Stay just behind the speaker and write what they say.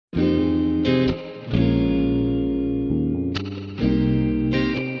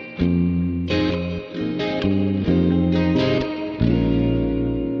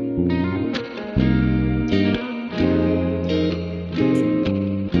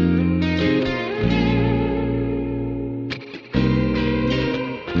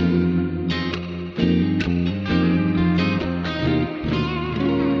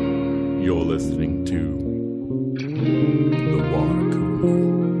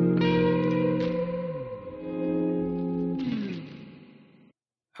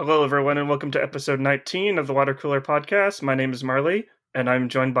Hello, everyone, and welcome to episode 19 of the Water Cooler Podcast. My name is Marley, and I'm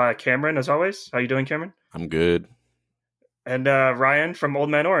joined by Cameron, as always. How you doing, Cameron? I'm good. And Ryan from Old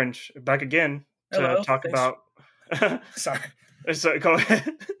Man Orange, back again to Hello. talk Thanks. about... Sorry. So, go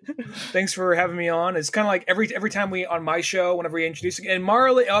ahead. Thanks for having me on. It's kind of like every time we on my show, whenever we introduce and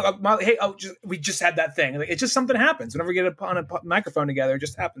Marley, hey, we just had that thing. Like, it's just something happens whenever we get on a microphone together. It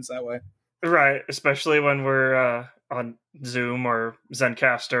just happens that way. Right, especially when we're on Zoom or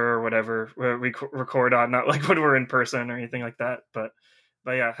Zencaster or whatever where we record on, not like when we're in person or anything like that. But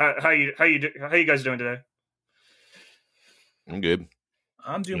yeah, how you guys doing today? I'm good.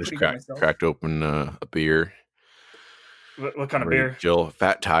 I'm doing pretty good myself. Cracked open a beer. What kind of beer? Jill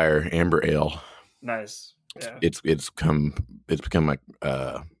Fat Tire Amber Ale. Nice. Yeah. It's become my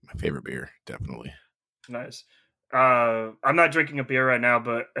favorite beer, definitely. Nice. I'm not drinking a beer right now,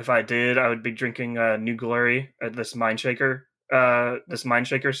 but if I did, I would be drinking New Glory at this Mindshaker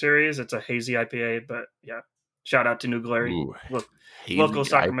series. It's a hazy IPA, but yeah, shout out to New Glory. Ooh, local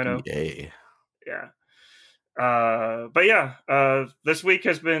Sacramento. IPA. Yeah. But yeah, this week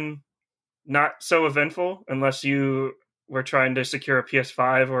has been not so eventful unless you were trying to secure a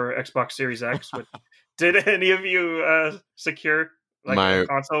PS5 or Xbox Series X. But did any of you secure a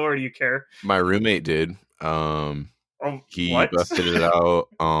console, or do you care? My roommate did. He what? busted it out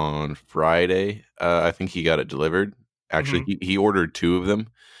on Friday. I think he got it delivered. Actually, he ordered 2 of them,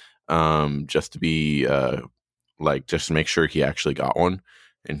 just to be just to make sure he actually got one.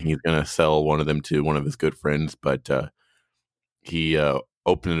 And he's gonna sell one of them to one of his good friends. But he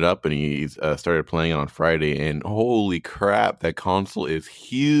opened it up and he started playing it on Friday. And holy crap, that console is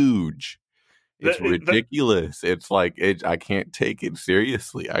huge! It's ridiculous. It's like I can't take it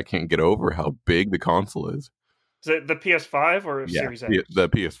seriously. I can't get over how big the console is. Is it the PS5 or Series X? The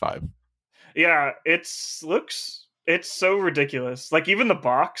PS5. Yeah, it's so ridiculous. Like, even the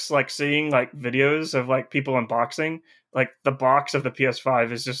box, like seeing like videos of like people unboxing, like the box of the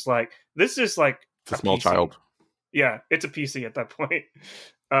PS5 is just like, this is like it's a small PC. child. Yeah, it's a PC at that point.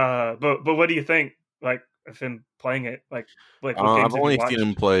 But what do you think? Like, of him playing it? Like what games I've only seen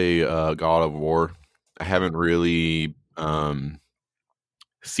him play God of War. I haven't really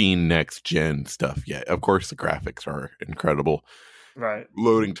seen next gen stuff yet. Of course, the graphics are incredible. Right.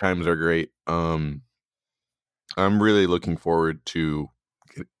 Loading times are great. I'm really looking forward to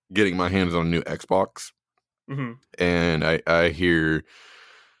getting my hands on a new Xbox. Mm-hmm. And I hear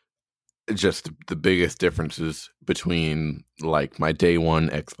just the biggest differences between like my day one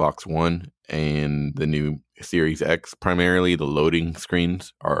Xbox One and the new Series X. Primarily, the loading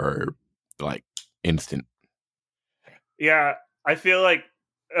screens are like instant. Yeah, I feel like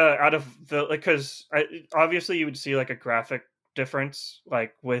out of the because obviously you would see like a graphic difference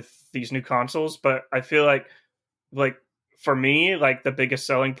like with these new consoles, but I feel like for me, like the biggest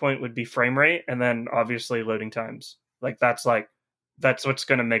selling point would be frame rate, and then obviously loading times. Like that's what's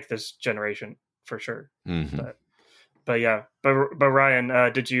going to make this generation for sure. Mm-hmm. But yeah, but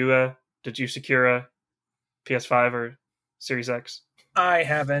Ryan, did you secure a PS5 or Series X? I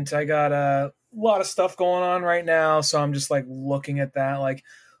haven't. I got a lot of stuff going on right now, so I'm just like looking at that, like,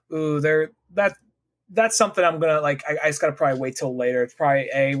 ooh, that's something I'm gonna like. I just gotta probably wait till later. It's probably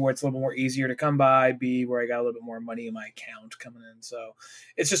A, where it's a little bit more easier to come by, B, where I got a little bit more money in my account coming in. So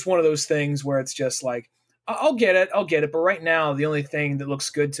it's just one of those things where it's just like, I'll get it. But right now, the only thing that looks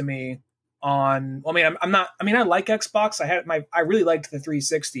good to me I like Xbox. I really liked the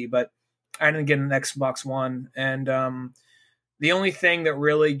 360, but I didn't get an Xbox One. And the only thing that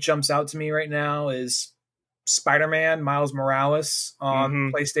really jumps out to me right now is Spider-Man Miles Morales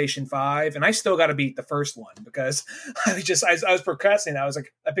on PlayStation 5. And I still got to beat the first one because I was procrastinating.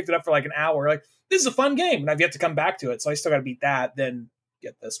 I picked it up for like an hour. Like, this is a fun game, and I've yet to come back to it. So I still got to beat that, then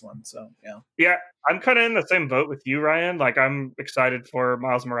get this one. So yeah, I'm kind of in the same boat with you, Ryan. Like, I'm excited for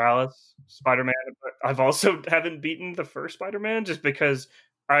Miles Morales Spider-Man, but I've also haven't beaten the first Spider-Man just because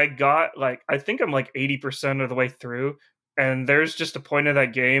I think I'm like 80% of the way through, and there's just a point of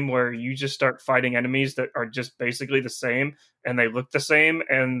that game where you just start fighting enemies that are just basically the same, and they look the same,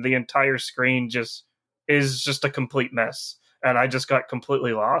 and the entire screen just is just a complete mess, and I just got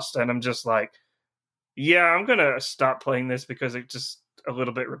completely lost, and I'm just like, yeah, I'm gonna stop playing this because it's just a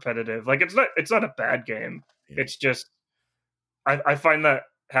little bit repetitive. Like, it's not a bad game. Yeah. It's just I find that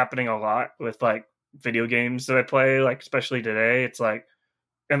happening a lot with like video games that I play, like especially today. It's like,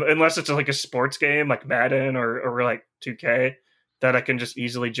 unless it's like a sports game like Madden or like 2K that I can just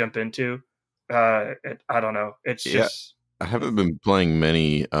easily jump into. I don't know. It's just I haven't been playing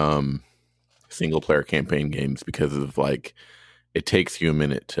many single player campaign games because of like it takes you a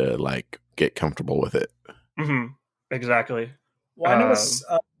minute to like get comfortable with it. Exactly. Well, I notice,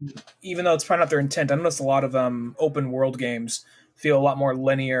 even though it's probably not their intent, I notice a lot of open world games feel a lot more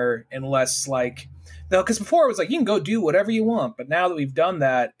linear and less like, though, because before it was like you can go do whatever you want, but now that we've done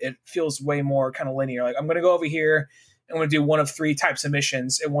that, it feels way more kind of linear. Like I'm going to go over here, I'm going to do one of three types of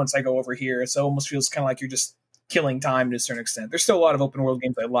missions, and once I go over here, so it almost feels kind of like you're just killing time to a certain extent. There's still a lot of open world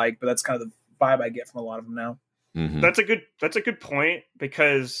games I like, but that's kind of the vibe I get from a lot of them now. Mm-hmm. That's a good point,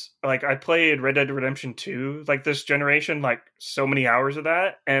 because like I played Red Dead Redemption 2 like this generation, like so many hours of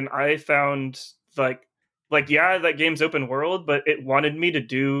that, and I found like yeah, that game's open world, but it wanted me to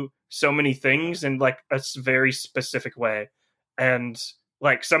do so many things in like a very specific way. And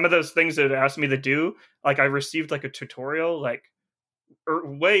like some of those things that it asked me to do, like I received like a tutorial like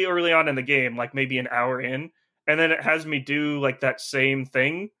way early on in the game, like maybe an hour in, and then it has me do like that same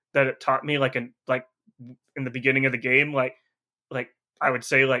thing that it taught me like in the beginning of the game, like I would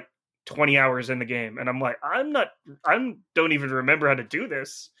say like 20 hours in the game, and I'm like, I don't even remember how to do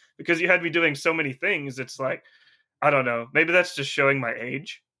this because you had me doing so many things. It's like, I don't know, maybe that's just showing my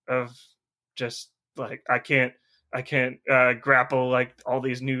age of just like I can't grapple like all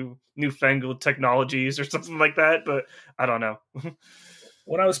these newfangled technologies or something like that, but I don't know.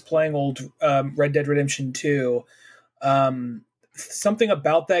 When I was playing old Red Dead Redemption 2, something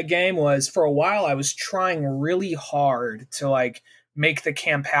about that game was, for a while I was trying really hard to like make the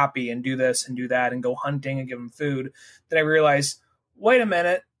camp happy and do this and do that and go hunting and give them food. Then I realized, wait a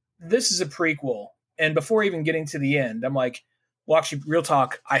minute, this is a prequel. And before even getting to the end, I'm like, well, actually, real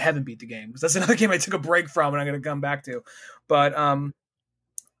talk, I haven't beat the game because that's another game I took a break from and I'm going to come back to. But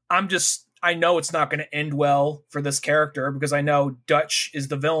I know it's not going to end well for this character because I know Dutch is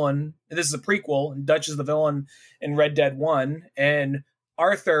the villain. This is a prequel, and Dutch is the villain in Red Dead 1, and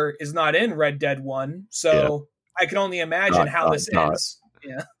Arthur is not in Red Dead 1, so I can only imagine how this ends.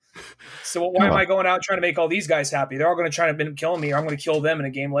 Yeah. So why am I going out trying to make all these guys happy? They're all going to try to kill me, or I'm going to kill them in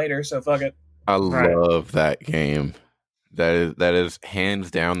a game later, so fuck it. I love that game. That is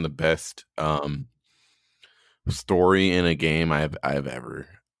hands down the best story in a game I've ever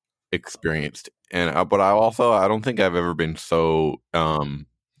experienced. And but I don't think I've ever been so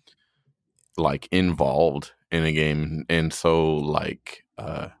like involved in a game, and so like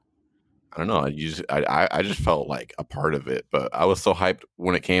I don't know, I just felt like a part of it. But I was so hyped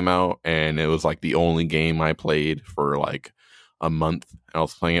when it came out, and it was like the only game I played for like a month, and I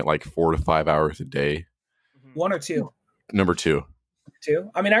was playing it like 4 to 5 hours a day. 1 or 2? Number 2.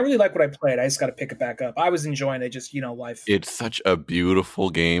 2? I mean, I really like what I played. I just got to pick it back up. I was enjoying it, just, life. It's such a beautiful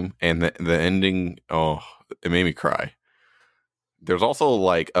game, and the ending, oh, it made me cry. There's also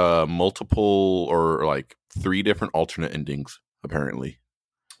like multiple or like 3 different alternate endings, apparently.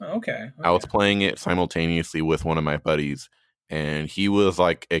 Okay. I was playing it simultaneously with one of my buddies, and he was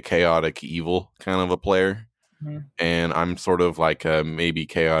like a chaotic evil kind of a player. Mm-hmm. And I'm sort of like a maybe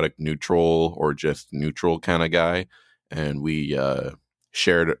chaotic neutral or just neutral kind of guy. And we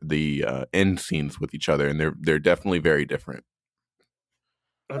shared the end scenes with each other, and they're definitely very different.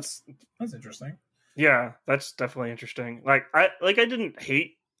 That's interesting. Yeah, that's definitely interesting. I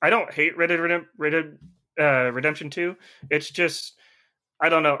don't hate Red Dead Redemption 2. It's just, I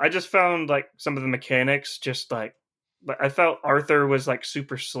don't know. I just found like some of the mechanics just like I felt Arthur was like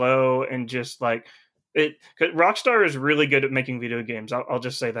super slow, and just like Rockstar is really good at making video games. I'll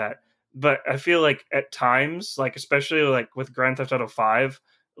just say that. But I feel like at times, like especially like with Grand Theft Auto 5,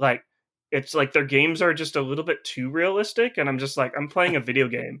 like it's like their games are just a little bit too realistic, and I'm just like, I'm playing a video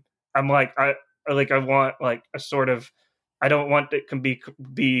game. I'm like, I want like a sort of, I don't want it can be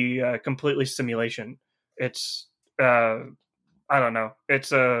completely simulation. It's I don't know.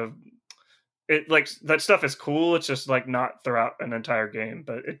 It's it like that stuff is cool. It's just like not throughout an entire game,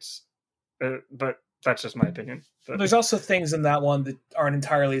 but it's but that's just my opinion. But there's also things in that one that aren't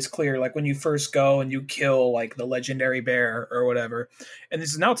entirely as clear. Like when you first go and you kill like the legendary bear or whatever, and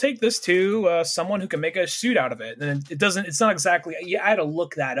this is, now take this to someone who can make a suit out of it. And it's not exactly. Yeah, I had to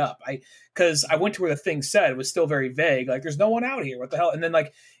look that up. Because I went to where the thing said, it was still very vague. Like there's no one out here. What the hell? And then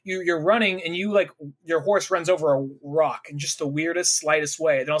like you're running and you like your horse runs over a rock in just the weirdest, slightest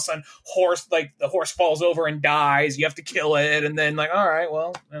way. Then all of a sudden, the horse falls over and dies. You have to kill it, and then like, all right,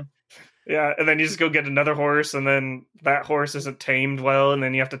 well. Yeah. Yeah, and then you just go get another horse, and then that horse isn't tamed well, and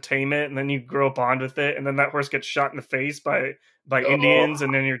then you have to tame it, and then you grow a bond with it, and then that horse gets shot in the face by Indians,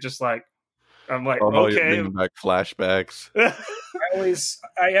 and then you're just like, I'm like, okay. You're back flashbacks.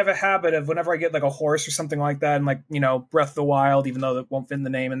 I have a habit of whenever I get like a horse or something like that, and like, Breath of the Wild, even though that won't fit the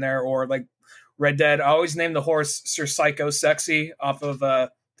name in there, or like Red Dead, I always name the horse Sir Psycho Sexy off of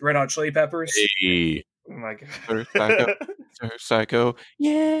the Red Hot Chili Peppers. Hey. Oh my god. Sir Psycho.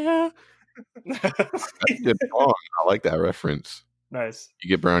 Yeah. That's a good song. I like that reference. Nice. You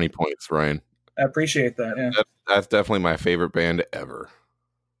get brownie points, Ryan. I appreciate that. Yeah, That's definitely my favorite band ever.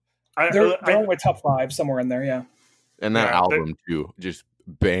 they're on my top 5 somewhere in there. Yeah, and that album too, just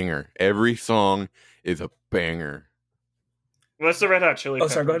banger. Every song is a banger. What's the Red Hot Chili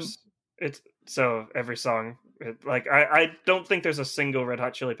Peppers? Sorry, go ahead. It's so every song. I don't think there's a single Red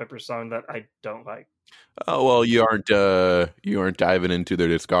Hot Chili Peppers song that I don't like. Oh well, you aren't diving into their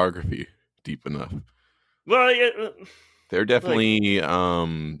discography deep enough. Well, they're definitely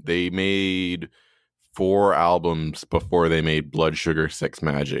they made 4 albums before they made Blood Sugar Sex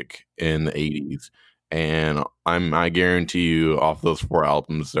Magic in the 80s. And I guarantee you, off those 4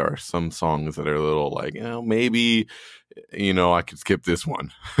 albums, there are some songs that are a little like, maybe, I could skip this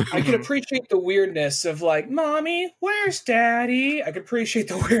one. I can appreciate the weirdness of like, "Mommy, where's Daddy?" I can appreciate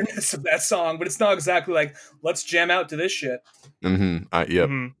the weirdness of that song, but it's not exactly like, let's jam out to this shit. Mm-hmm. Yep.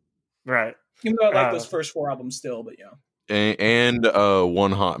 Mm-hmm. Right. Even though I like those first 4 albums still, but And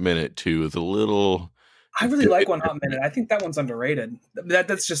One Hot Minute too is a little. I really like One Hot Minute. I think that one's underrated.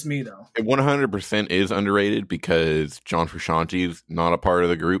 That's just me, though. It 100% is underrated because John Frusciante's not a part of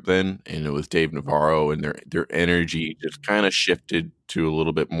the group then, and it was Dave Navarro, and their energy just kind of shifted to a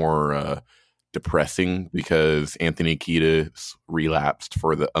little bit more depressing because Anthony Kiedis relapsed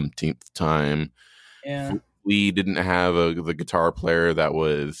for the umpteenth time. Yeah. We didn't have the guitar player that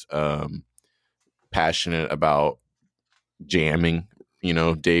was passionate about jamming.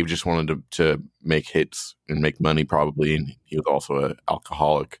 Dave just wanted to make hits and make money probably, and he was also an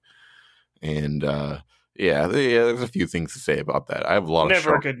alcoholic. And there's a few things to say about that. I have a lot of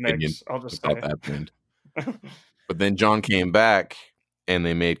never a good mix. I'll just about that band. But then John came back, and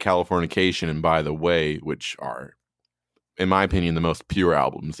they made Californication and By the Way, which are, in my opinion, the most pure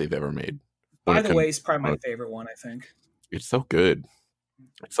albums they've ever made. By the Way is probably my favorite one. I think it's so good.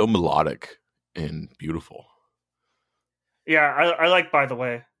 It's so melodic and beautiful. Yeah, I like By the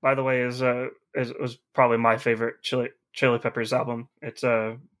Way. By the Way was probably my favorite Chili Peppers album. It's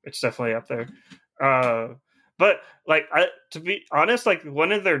definitely up there. But like to be honest, like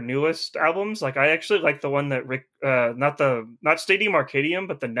one of their newest albums, like I actually like the one that Rick not Stadium Arcadium,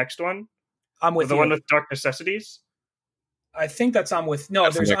 but the next one. I'm with the you. one with Dark Necessities. I think that's I'm with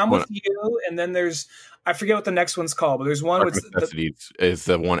you, and then there's I forget what the next one's called, but there's one Dark Necessities is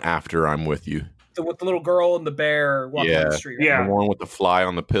the one after I'm With You. With the little girl and the bear walking down the street. Right? Yeah, the one with the fly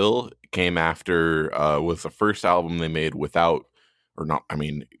on the pill came after was the first album they made without, or not. I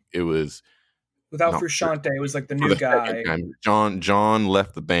mean, it was without Frusciante. It was like the new guy. John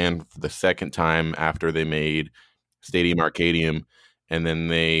left the band for the second time after they made Stadium Arcadium, and then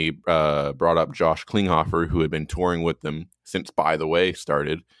they brought up Josh Klinghoffer, who had been touring with them since By the Way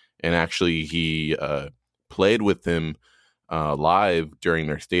started, and actually he played with them live during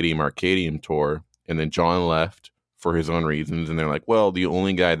their Stadium Arcadium tour, and then John left for his own reasons, and they're like, well, the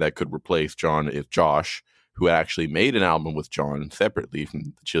only guy that could replace John is Josh, who actually made an album with John separately from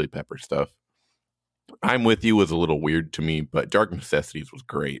the Chili Pepper stuff. I'm With You was a little weird to me, but Dark Necessities was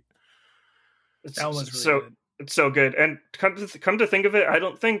great. That was really good. It's so good. And come to think of it, I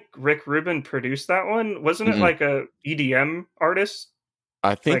don't think Rick Rubin produced that one. Wasn't it like a EDM artist?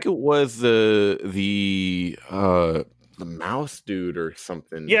 I think it was the mouse dude or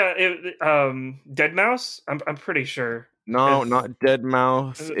something. Yeah, Dead Mouse. I'm pretty sure. No, not Dead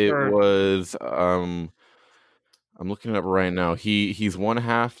Mouse. It was. I'm looking it up right now. He's one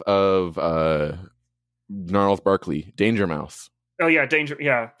half of Gnarls Barkley, Danger Mouse. Oh yeah, Danger.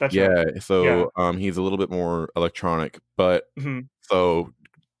 Yeah, that's right. So he's a little bit more electronic, but so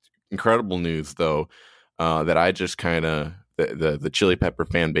incredible news though that I just kind of the Chili Pepper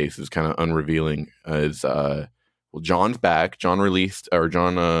fan base is kind of unrevealing is well, John's back. John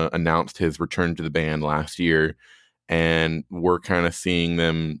announced his return to the band last year, and we're kind of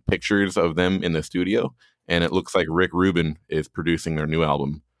seeing pictures of them in the studio, and it looks like Rick Rubin is producing their new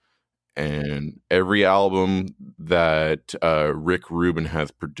album. And every album that Rick Rubin has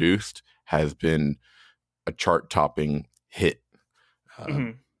produced has been a chart-topping hit.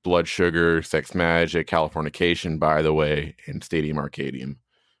 Blood Sugar, Sex Magic, Californication, By the Way, and Stadium Arcadium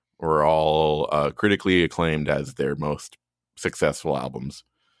were all critically acclaimed as their most successful albums.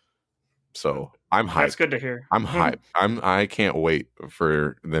 So I'm hyped. That's good to hear. I'm hyped. I can't wait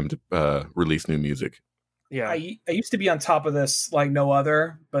for them to release new music. Yeah, I used to be on top of this like no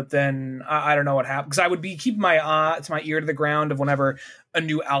other, but then I don't know what happened because I would be keeping my ear to the ground of whenever a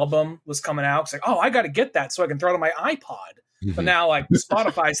new album was coming out. It's like, oh, I got to get that so I can throw it on my iPod. But now like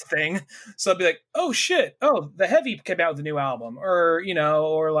Spotify's thing, so I'd be like, oh shit, oh the Heavy came out with a new album, or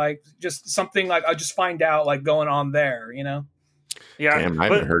or like just something like I'll just find out like going on there, Yeah, damn, I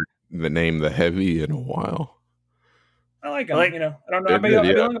haven't heard the name The Heavy in a while. I like him. Like, you know, I don't know. They're I'd be good,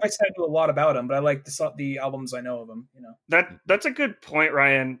 yeah. wrong if I said I do a lot about him, but I like the albums I know of him. You know, that's a good point,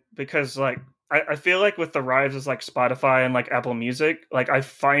 Ryan, because like I feel like with the rise of like Spotify and like Apple Music, like I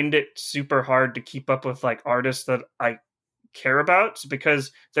find it super hard to keep up with like artists that I care about,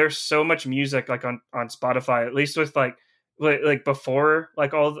 because there's so much music like on Spotify, at least with like before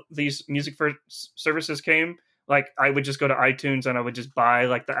like all these music for services came, like I would just go to iTunes and I would just buy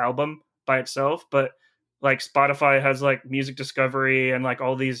like the album by itself. But like Spotify has like music discovery and like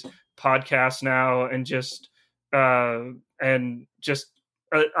all these podcasts now, and just and just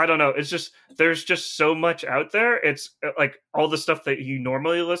I don't know, it's just there's just so much out there. It's like all the stuff that you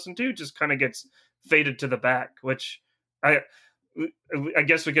normally listen to just kind of gets faded to the back, which I I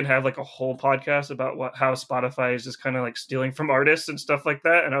guess we can have like a whole podcast about how Spotify is just kind of like stealing from artists and stuff like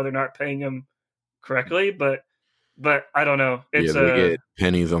that, and how they're not paying them correctly. But I don't know. It's they get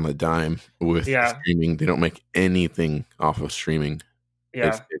pennies on the dime with Yeah. streaming. They don't make anything off of streaming.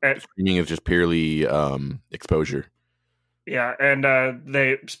 yeah, Streaming is just purely exposure. yeah, and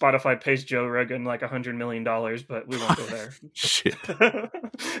Spotify pays Joe Rogan like $100 million, but we won't go there. Shit. But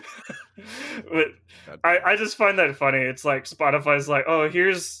I just find that funny. It's like Spotify's like, oh,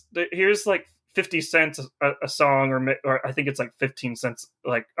 here's like 50 cents a song, or I think it's like 15 cents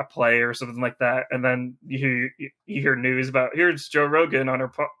like a play or something like that, and then you hear news about here's Joe Rogan on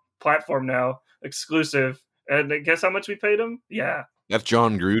our platform now, exclusive, and guess how much we paid him? Yeah, That's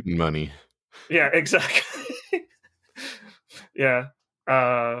John Gruden money. yeah, exactly. Yeah,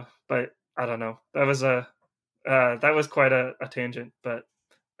 but I don't know. That was quite a tangent, but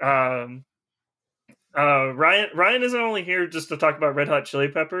Ryan isn't only here just to talk about Red Hot Chili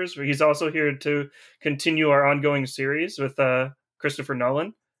Peppers, but he's also here to continue our ongoing series with Christopher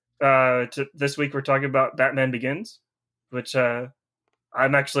Nolan. This week we're talking about Batman Begins, which I'm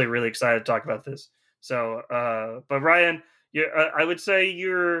actually really excited to talk about this. So, but Ryan, I would say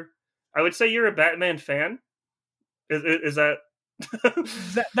you're a Batman fan. Is that?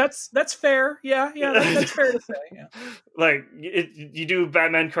 that's fair. Yeah, that's fair to say. Yeah. Like you do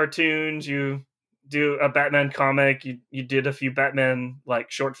Batman cartoons, you do a Batman comic, you did a few Batman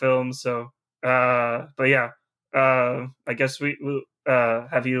like short films. So, but yeah, I guess we'll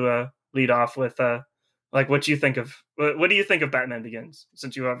have you lead off with like what do you think of Batman Begins,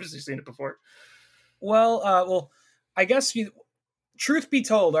 since you've obviously seen it before? Well, I guess truth be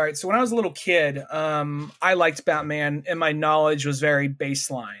told, all right, so when I was a little kid, I liked Batman, and my knowledge was very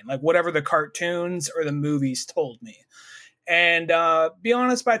baseline, like whatever the cartoons or the movies told me. And be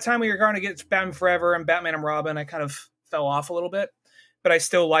honest, by the time we were going to get to Batman Forever and Batman and Robin, I kind of fell off a little bit. But I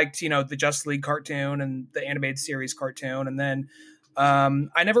still liked, the Justice League cartoon and the animated series cartoon. And then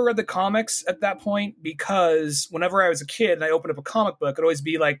I never read the comics at that point, because whenever I was a kid and I opened up a comic book, it'd always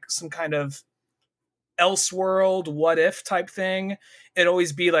be like some kind of Elseworld, what if type thing. It'd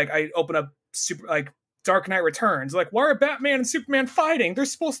always be like I open up super like Dark Knight Returns, like why are Batman and Superman fighting? They're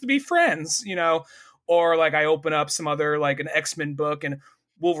supposed to be friends, Or like I open up some other like an X-Men book and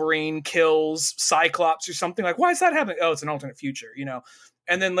Wolverine kills Cyclops or something. Like, why is that happening? Oh, it's an alternate future,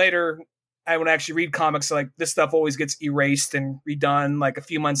 And then later I would actually read comics, like this stuff always gets erased and redone like a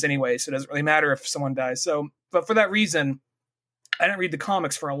few months anyway, so it doesn't really matter if someone dies. So, but for that reason, I didn't read the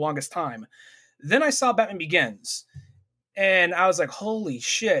comics for a longest time. Then I saw Batman Begins, and I was like, holy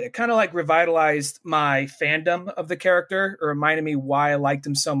shit. It kind of like revitalized my fandom of the character, or reminded me why I liked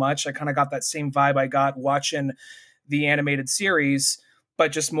him so much. I kind of got that same vibe I got watching the animated series,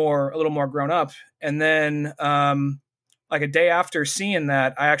 but just a little more grown up. And then like a day after seeing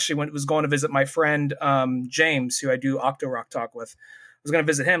that, I actually was going to visit my friend James, who I do Octo Rock Talk with. I was going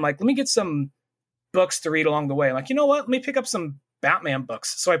to visit him. Like, let me get some books to read along the way. I'm like, you know what? Let me pick up some Batman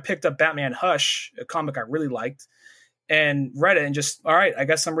books. So I picked up Batman Hush, a comic I really liked, and read it, and just, all right, I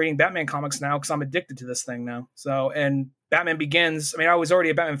guess I'm reading Batman comics now because I'm addicted to this thing now. So, and Batman Begins, I mean, I was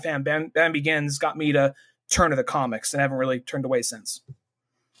already a Batman fan. Batman Begins got me to turn to the comics, and I haven't really turned away since.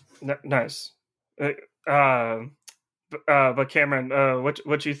 Nice. But Cameron,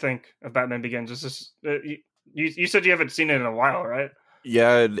 what you think of Batman Begins? Is this, you said you haven't seen it in a while, right?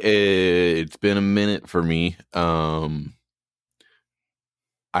 Yeah, it's been a minute for me.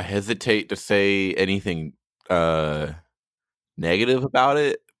 I hesitate to say anything negative about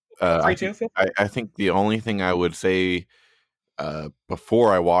it. I think the only thing I would say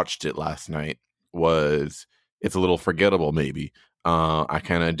before I watched it last night was it's a little forgettable, maybe. I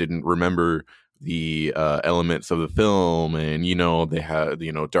kind of didn't remember the elements of the film, and they had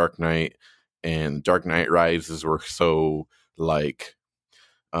Dark Knight and Dark Knight Rises were so like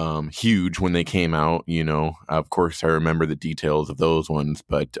huge when they came out. Of course I remember the details of those ones,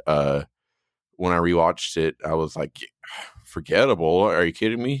 but when I rewatched it, I was like, forgettable. Are you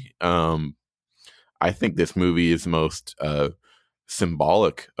kidding me? I think this movie is the most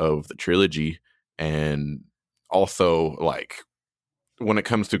symbolic of the trilogy, and also like when it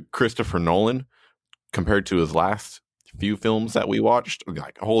comes to Christopher Nolan compared to his last few films that we watched,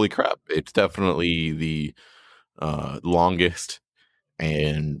 like holy crap, it's definitely the longest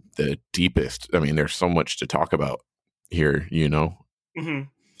and the deepest. I mean, there's so much to talk about here, you know. Mm-hmm.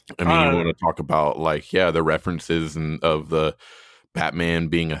 I mean, you want to talk about like the references and of the Batman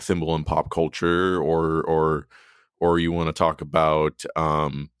being a symbol in pop culture, or you want to talk about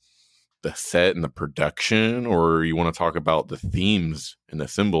the set and the production, or you want to talk about the themes and the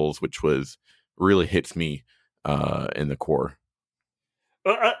symbols, which was really hits me in the core.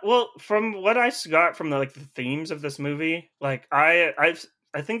 Well, from what I got from the themes of this movie, like I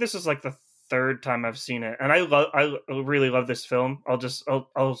think this is like the third time I've seen it, and I really love this film. I'll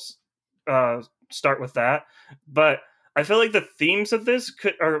start with that, but I feel like the themes of this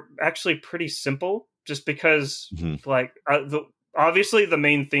are actually pretty simple, just because like obviously the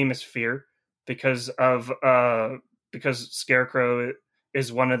main theme is fear because Scarecrow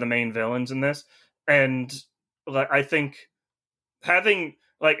is one of the main villains in this, and like I think having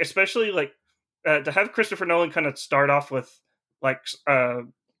especially to have Christopher Nolan kind of start off with like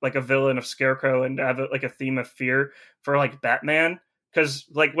a villain of Scarecrow and have a theme of fear for Batman, because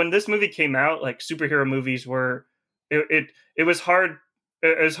when this movie came out, superhero movies were it was hard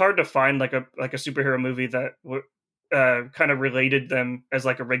to find a superhero movie that kind of related them as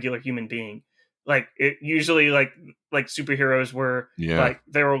a regular human being. It usually superheroes were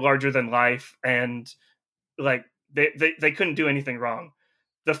they were larger than life, and they couldn't do anything wrong.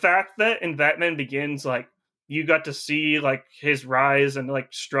 The fact that in Batman Begins, you got to see his rise and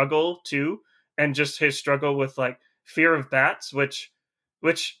struggle too, and just his struggle with fear of bats, which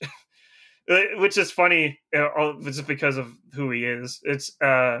which is funny, just because of who he is. It's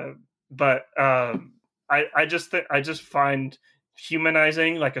but I just find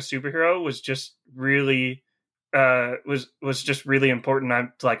humanizing a superhero was just really was just really important. I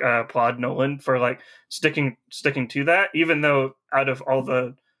applaud Nolan for sticking to that, even though out of all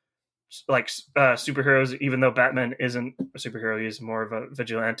the superheroes, even though Batman isn't a superhero, he's more of a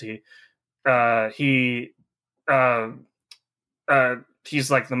vigilante. He's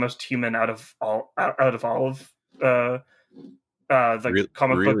the most human out of all of the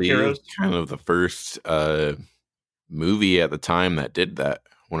comic book heroes. Kind of the first movie at the time that did that.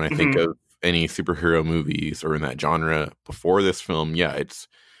 When I think of any superhero movies or in that genre before this film, it's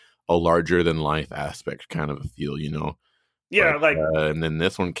a larger than life aspect kind of a feel, you know. Yeah, and then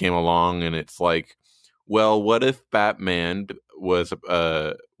this one came along, and it's like, well, what if Batman was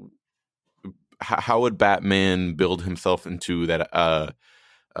how would Batman build himself into that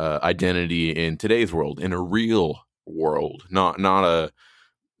identity in today's world, in a real world, not a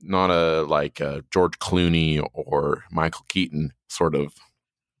George Clooney or Michael Keaton sort of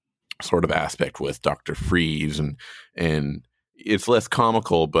aspect with Dr. Freeze, and it's less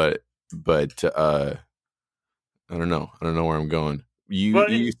comical, but I don't know where I'm going.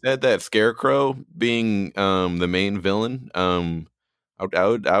 You said that Scarecrow being the main villain. I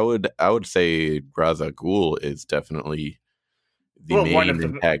would say Ra's al Ghul is definitely the main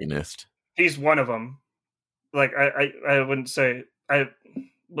antagonist. He's one of them. I wouldn't say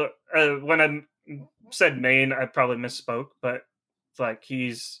when I said main, I probably misspoke, but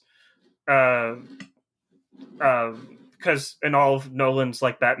he's because in all of Nolan's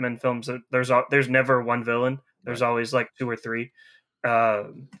Batman films, there's never one villain. There's always two or three.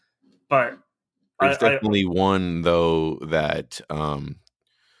 But there's definitely one though that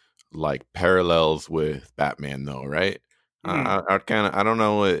parallels with Batman though, right? I don't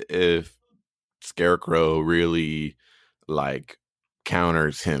know if Scarecrow really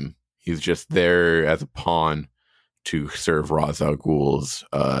counters him. He's just there as a pawn to serve Ra's al Ghul's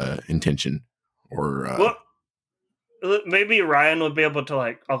intention. Or maybe Ryan would be able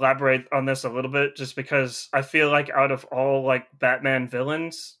to elaborate on this a little bit, just because I feel out of all Batman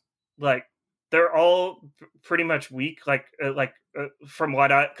villains, they're all pretty much weak. From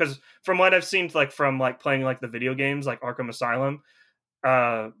what I've seen, from playing the video games, Arkham Asylum,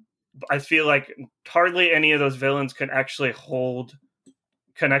 I feel hardly any of those villains can actually hold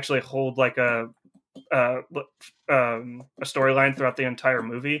a storyline throughout the entire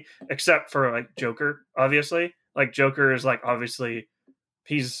movie, except for Joker. Obviously, Joker is obviously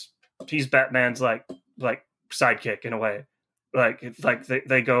he's Batman's sidekick in a way.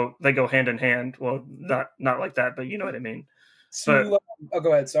 They go hand in hand. Well, not like that, but you know what I mean. Go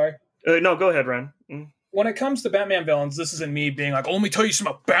ahead. Sorry. No, go ahead, Ren. when it comes to Batman villains, this isn't me being like, oh, let me tell you some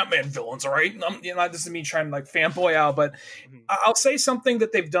about Batman villains, all right? This is me trying to like fanboy out, but I'll say something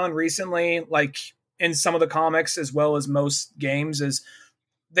that they've done recently, like in some of the comics as well as most games, is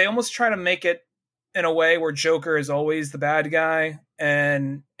they almost try to make it in a way where Joker is always the bad guy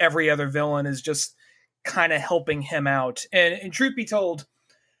and every other villain is just kind of helping him out. And truth be told,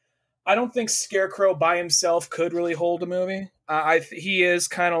 I don't think Scarecrow by himself could really hold a movie. He is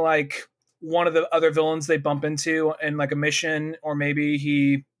kind of like one of the other villains they bump into in like a mission, or maybe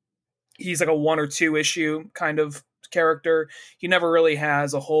he's like a 1 or 2 issue kind of character. He never really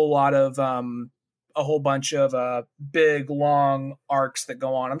has a whole lot of a whole bunch of big long arcs that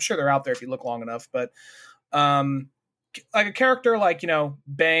go on. I'm sure they're out there if you look long enough, but like a character like,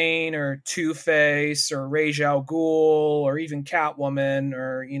 Bane or Two-Face or Ra's al Ghul or even Catwoman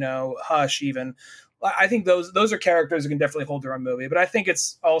or, Hush even. I think those are characters that can definitely hold their own movie. But I think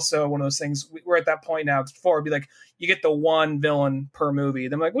it's also one of those things, we're at that point now, before it'd be like, you get the 1 villain per movie.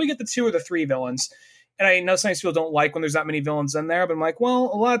 Then like, we get the 2 or the 3 villains. And I know sometimes people don't like when there's that many villains in there, but I'm like,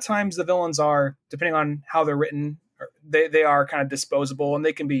 well, a lot of times the villains are, depending on how they're written, they are kind of disposable and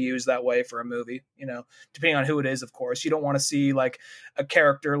they can be used that way for a movie, depending on who it is, of course. You don't want to see like a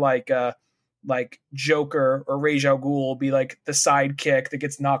character like Joker or Ra's al Ghul be like the sidekick that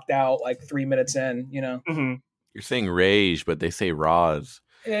gets knocked out like 3 minutes in, Mm-hmm. You're saying Rage, but they say Roz.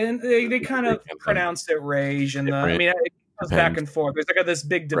 And they kind of pronounce it Rage. And it goes back and forth. There's like this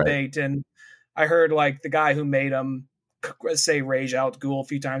big debate. Right. And I heard like the guy who made him say Ra's al Ghul a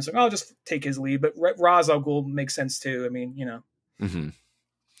few times. Like, I'll just take his lead. But Ra's al Ghul makes sense too. I mean, Mm-hmm.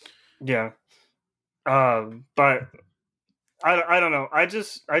 Yeah. But I don't know. I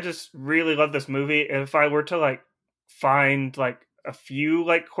just really love this movie. If I were to like find like a few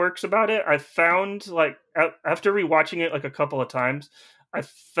like quirks about it, I found like after rewatching it like a couple of times, I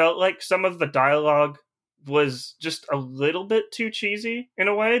felt like some of the dialogue was just a little bit too cheesy in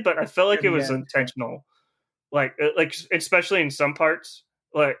a way, but I felt like it was intentional. Like especially in some parts,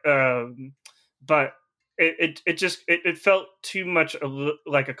 like but it felt too much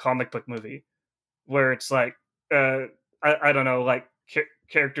like a comic book movie where it's like I don't know, like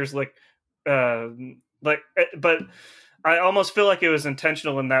characters but I almost feel like it was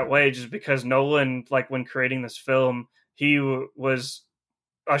intentional in that way, just because Nolan, like when creating this film, he was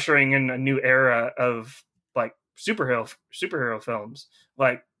ushering in a new era of like superhero films.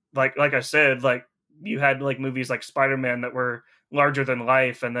 Like I said, like you had like movies like Spider-Man that were larger than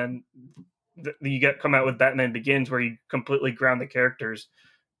life, and then you come out with Batman Begins, where you completely ground the characters,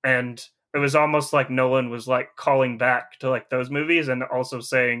 and it was almost like Nolan was like calling back to like those movies and also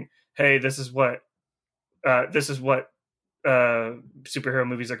saying, hey, this is what superhero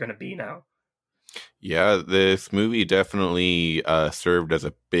movies are going to be now. Yeah, this movie definitely served as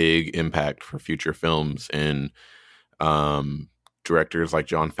a big impact for future films, and directors like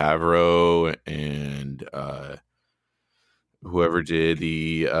Jon Favreau and whoever did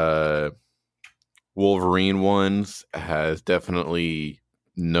the Wolverine ones has definitely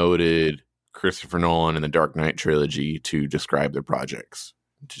noted Christopher Nolan and the Dark Knight trilogy to describe their projects,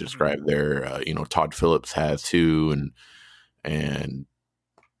 to describe their Todd Phillips has too, and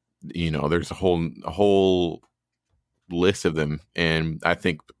there's a whole list of them. And I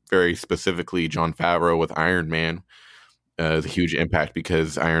think very specifically Jon Favreau with Iron Man is a huge impact,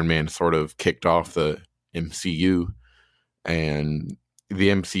 because Iron Man sort of kicked off the MCU, and the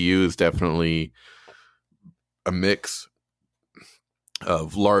MCU is definitely a mix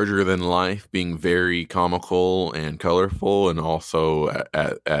of larger than life being very comical and colorful, and also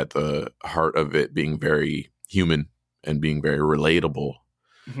at the heart of it being very human and being very relatable.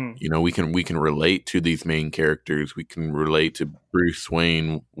 Mm-hmm. We can relate to these main characters. We can relate to Bruce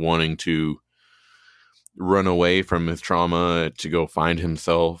Wayne wanting to run away from his trauma to go find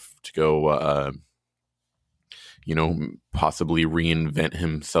himself, to go possibly reinvent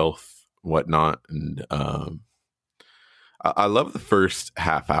himself, whatnot. And I love the first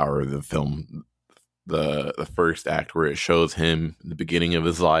half hour of the film, the first act, where it shows him the beginning of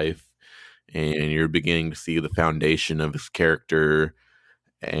his life, and you're beginning to see the foundation of his character.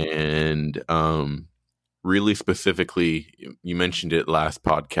 And really specifically, you mentioned it last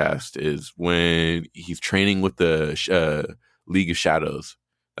podcast, is when he's training with the League of Shadows.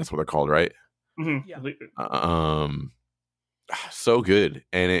 That's what they're called, right? Mm-hmm. Yeah. So good.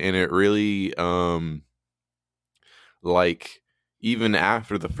 And it really like, even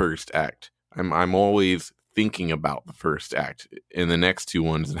after the first act, I'm always thinking about the first act in the next two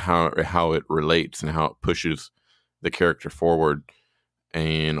ones, and how it relates and how it pushes the character forward,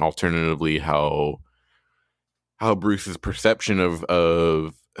 and alternatively how Bruce's perception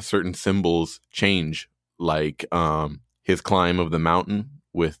of certain symbols change like his climb of the mountain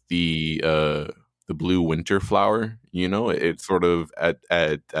with the blue winter flower. You know, it sort of at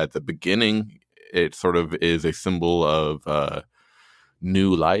the beginning, it sort of is a symbol of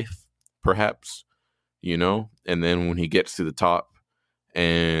new life, perhaps. You know, and then when he gets to the top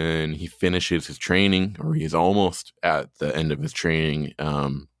and he finishes his training, or he's almost at the end of his training,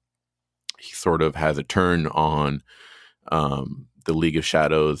 he sort of has a turn on the League of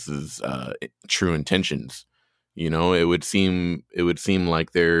Shadows' true intentions. You know, it would seem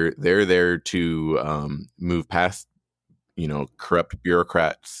like they're there to move past, you know, corrupt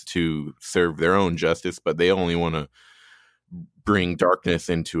bureaucrats to serve their own justice, but they only want to bring darkness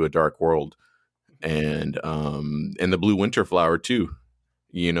into a dark world. And the blue winter flower too.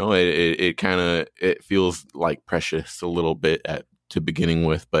 You know, it kind of, it feels like precious a little bit to beginning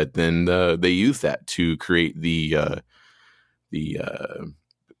with, but then they use that to create the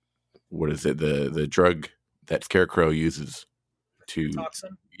what is it, the drug that Scarecrow uses to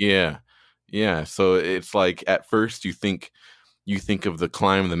Toxin. Yeah. So it's like at first you think of the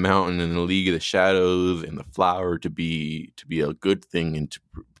climb of the mountain and the League of the Shadows and the flower to be a good thing and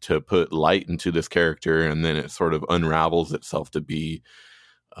to put light into this character, and then it sort of unravels itself to be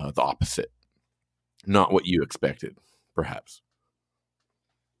the opposite, not what you expected, perhaps.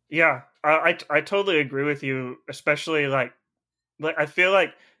 Yeah, I totally agree with you, especially like I feel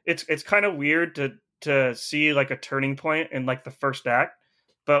like it's kind of weird to see like a turning point in like the first act,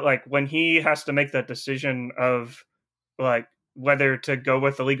 but like when he has to make that decision of like whether to go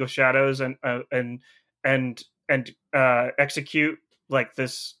with the League of Shadows and execute like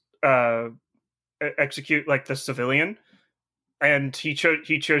this execute like the civilian, and he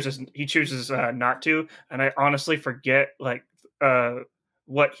chooses not to, and I honestly forget like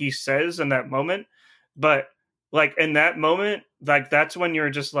what he says in that moment, but like in that moment, like that's when you're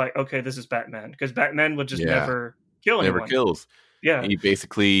just like, okay, this is Batman, because Batman would just never kill anyone. Never kills. Yeah, he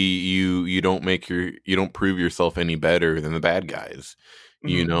basically, you don't prove yourself any better than the bad guys.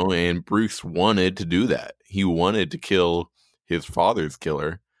 You know, and Bruce wanted to do that. He wanted to kill his father's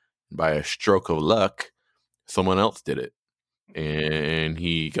killer. By a stroke of luck, someone else did it, and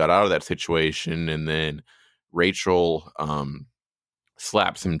he got out of that situation. And then Rachel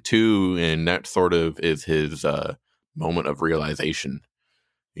slaps him too, and that sort of is his moment of realization.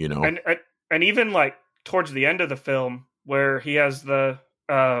 You know, and even like towards the end of the film, where he has the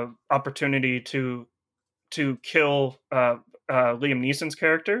opportunity to kill Liam Neeson's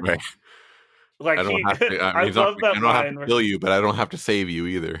character. Right. Like I don't have to, I love that line. I don't have to kill you, but I don't have to save you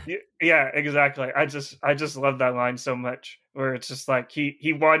either. Yeah, exactly. I just love that line so much, where it's just like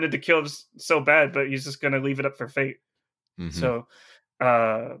he wanted to kill him so bad, but he's just gonna leave it up for fate. Mm-hmm. So,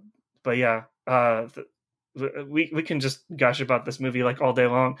 but yeah, we can just gush about this movie like all day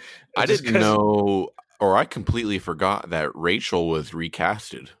long. I didn't know, or I completely forgot that Rachel was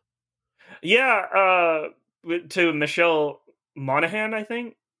recasted. Yeah, to Michelle Monaghan, I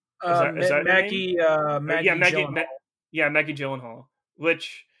think. Is that Maggie? Maggie Gyllenhaal.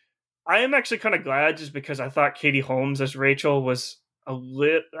 Which I am actually kind of glad, just because I thought Katie Holmes as Rachel was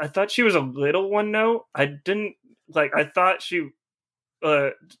I thought she was a little one note. I didn't like. I thought she,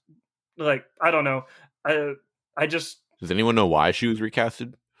 like, I don't know. I just. Does anyone know why she was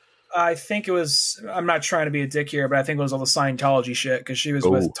recasted? I think it was. I'm not trying to be a dick here, but I think it was all the Scientology shit, because she was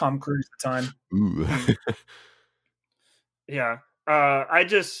with Tom Cruise at the time. Ooh. Yeah.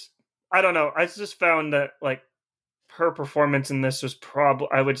 I don't know. I just found that like her performance in this was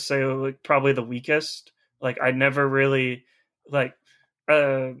I would say like probably the weakest. Like I never really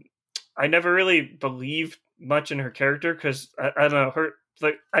believed much in her character, because I don't know, her,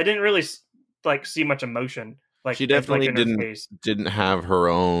 like I didn't really like see much emotion. Like she definitely didn't have her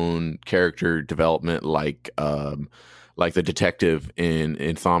own character development like the detective in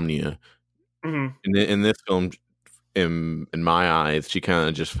Insomnia. Mm-hmm. In this film, in my eyes, she kind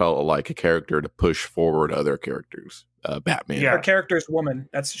of just felt like a character to push forward other characters. Batman. Yeah, her character's woman.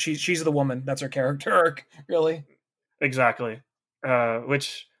 That's she's the woman. That's her character arc, really. Exactly.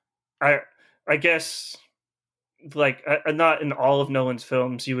 Which I guess like not in all of Nolan's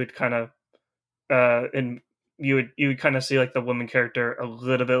films you would kind of you would kind of see like the woman character a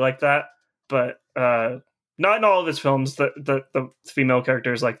little bit like that, but not in all of his films the female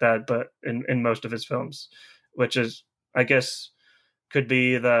character is like that, but in most of his films, which is, I guess, could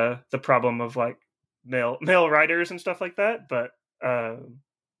be the problem of like male writers and stuff like that. But I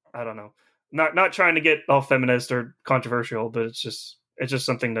don't know, not trying to get all feminist or controversial, but it's just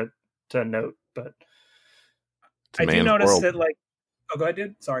something to note. But I do notice that, like, oh, go ahead,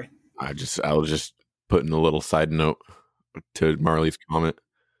 dude. Sorry. I was just putting a little side note to Marley's comment.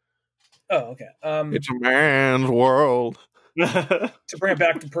 Oh, okay. It's a man's world. To bring it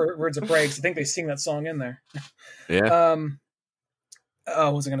back to Birds of Prey, 'cause I think they sing that song in there. Yeah.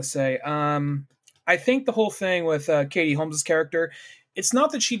 What was I going to say? I think the whole thing with Katie Holmes' character, it's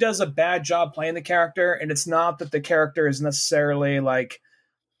not that she does a bad job playing the character, and it's not that the character is necessarily like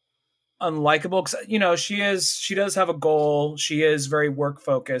unlikable. Because she does have a goal. She is very work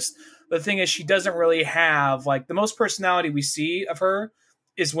focused. The thing is, she doesn't really have like the most personality we see of her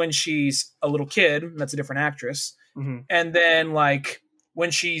is when she's a little kid. That's a different actress. Mm-hmm. And then like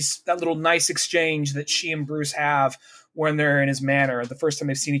when she's that little nice exchange that she and Bruce have when they're in his manor, the first time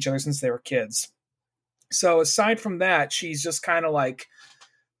they've seen each other since they were kids. So aside from that, she's just kind of like,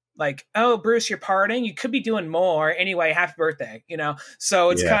 oh, Bruce, you're partying. You could be doing more anyway. Happy birthday, So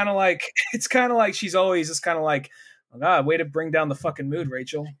it's kind of like she's always just kind of like, oh God, way to bring down the fucking mood,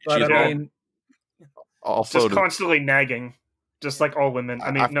 Rachel. But She's I mean, also just constantly nagging, just like all women.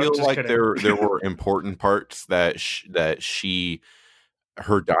 I mean, I feel like kidding. there were important parts that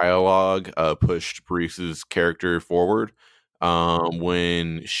her dialogue pushed Bruce's character forward.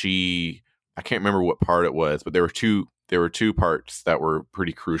 When I can't remember what part it was, but there were two parts that were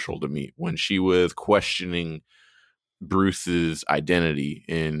pretty crucial to me when she was questioning Bruce's identity.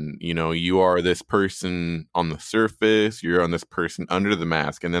 And you are this person on the surface, you're on this person under the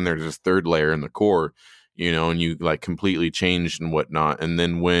mask, and then there's this third layer in the core, and you like completely changed and whatnot. And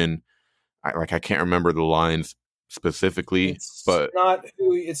then when I can't remember the lines specifically, but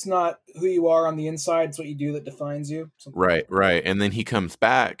it's not who you are on the inside, it's what you do that defines you. Right. And then he comes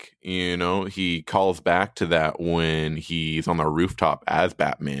back, he calls back to that when he's on the rooftop as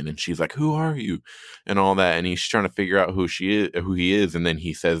Batman, and she's like, "Who are you?" and all that, and he's trying to figure out who he is, and then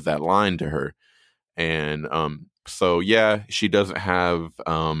he says that line to her. And so yeah, she doesn't have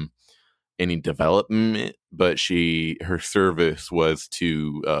any development, but her service was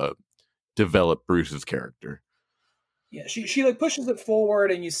to develop Bruce's character. Yeah, she like pushes it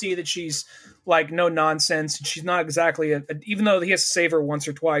forward, and you see that she's like no nonsense. She's not exactly even though he has to save her once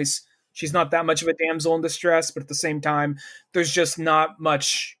or twice, she's not that much of a damsel in distress. But at the same time, there's just not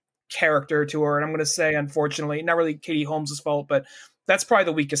much character to her. And I'm going to say, unfortunately, not really Katie Holmes' fault, but that's probably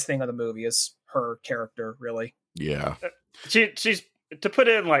the weakest thing of the movie is her character. Really, yeah. She's to put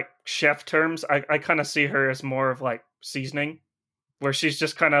it in like chef terms. I kind of see her as more of like seasoning, where she's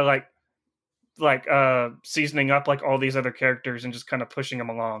just kind of like seasoning up like all these other characters and just kind of pushing them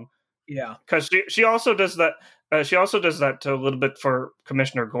along. Yeah, because she also does that. She also does that to a little bit for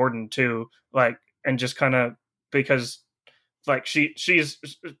Commissioner Gordon too. Like, and just kind of because like she's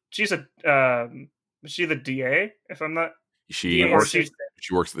a is she the DA? If I'm not, she works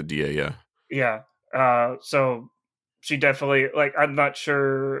at the DA. Yeah. So she definitely like. I'm not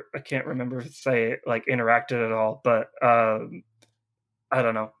sure. I can't remember if they like interacted at all, but I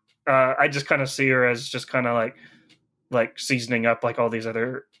don't know. I just kind of see her as just kind of like seasoning up like all these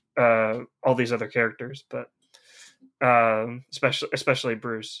other characters, but especially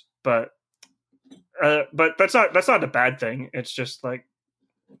Bruce. But that's not a bad thing. It's just like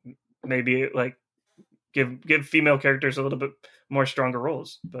maybe like give female characters a little bit more stronger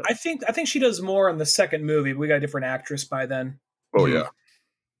roles. But I think she does more in the second movie. We got a different actress by then. Oh yeah.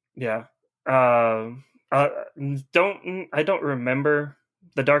 I don't remember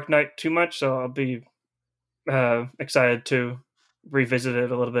The Dark Knight too much, so I'll be excited to revisit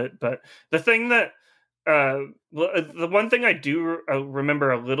it a little bit. But the thing that the one thing I do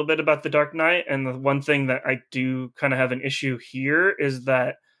remember a little bit about The Dark Knight, and the one thing that I do kind of have an issue here is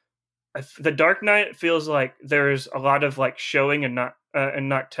that The Dark Knight feels like there's a lot of like showing and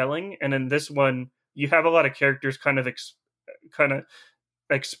not telling, and in this one you have a lot of characters kind of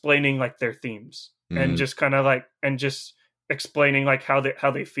explaining like their themes and just kind of like explaining like how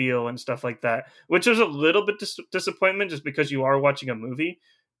they feel and stuff like that, which is a little bit disappointment just because you are watching a movie.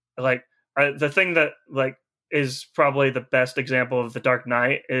 Like the thing that like is probably the best example of The Dark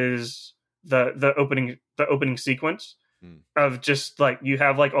Knight is the opening sequence of just like you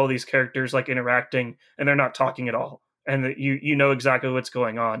have like all these characters like interacting and they're not talking at all, and that you know exactly what's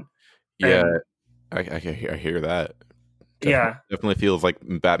going on. Yeah, and I hear that. Definitely feels like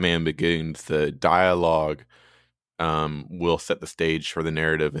Batman Begins. The dialogue will set the stage for the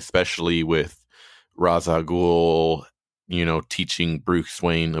narrative, especially with Ra's al Ghul, teaching Bruce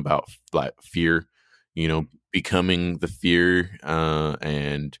Wayne about like fear, becoming the fear,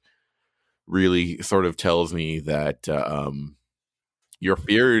 and really sort of tells me that your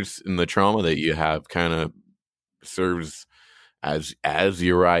fears and the trauma that you have kind of serves as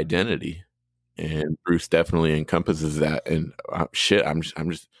your identity, and Bruce definitely encompasses that. And I'm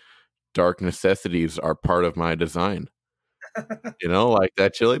just dark necessities are part of my design. You know, like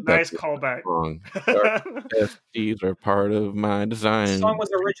that Chili Nice Peppers callback. song. Dark FTs are part of my The design. song was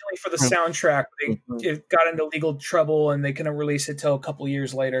originally for the soundtrack. It got into legal trouble, and they couldn't release it till a couple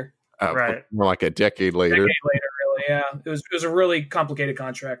years later. Right. More like a decade later. Really, yeah. It was a really complicated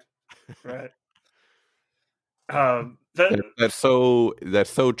contract. Right. That's so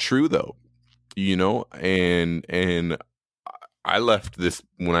true though. You know, and I left this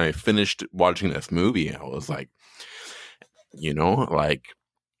when I finished watching this movie. I was like, you know, like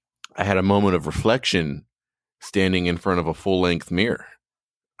I had a moment of reflection standing in front of a full-length mirror.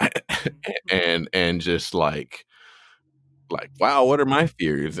 and just like wow, what are my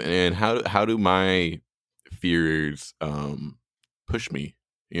fears, and how do my fears push me?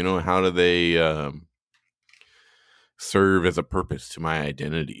 You know, how do they serve as a purpose to my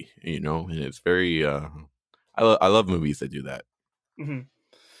identity? You know, and it's very I love movies that do that. Mm-hmm.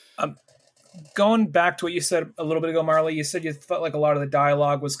 Going back to what you said a little bit ago, Marley, you said you felt like a lot of the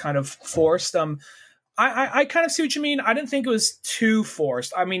dialogue was kind of forced. I kind of see what you mean. I didn't think it was too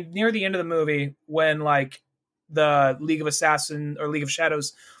forced. I mean, near the end of the movie, when like the League of Assassins or League of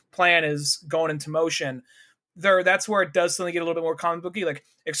Shadows plan is going into motion, that's where it does suddenly get a little bit more comic booky. Like,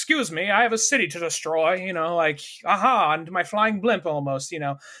 excuse me, I have a city to destroy. You know, like aha, onto my flying blimp almost. You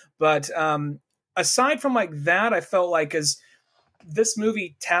know, but aside from like that, I felt like as this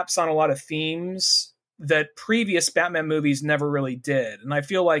movie taps on a lot of themes that previous Batman movies never really did. And I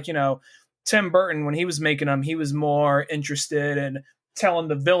feel like, you know, Tim Burton, when he was making them, he was more interested in telling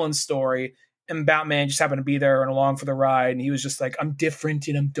the villain story, and Batman just happened to be there and along for the ride. And he was just like, I'm different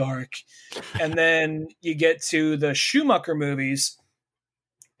and I'm dark. And then you get to the Schumacher movies,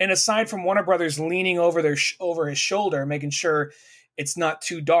 and aside from Warner Brothers leaning over over his shoulder, making sure it's not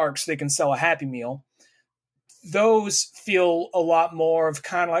too dark so they can sell a Happy Meal, those feel a lot more of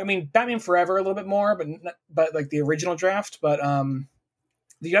kind of like, I mean, Batman Forever a little bit more, but like the original draft. But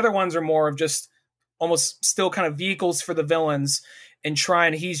the other ones are more of just almost still kind of vehicles for the villains, and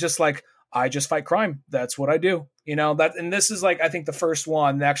he's just like, I just fight crime. That's what I do. You know, that, and this is like, I think the first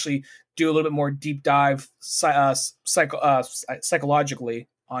one that actually do a little bit more deep dive psychologically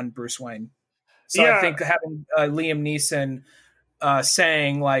on Bruce Wayne. So yeah. I think having Liam Neeson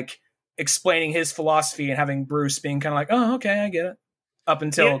saying like, explaining his philosophy and having Bruce being kind of like, oh, okay, I get it, up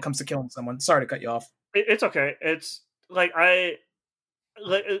until it comes to killing someone. Sorry to cut you off. It's okay. It's like like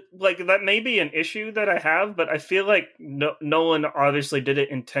that may be an issue that I have, but I feel like Nolan obviously did it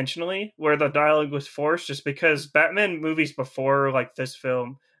intentionally, where the dialogue was forced, just because Batman movies before like this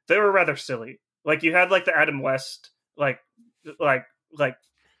film, they were rather silly. Like you had like the Adam West like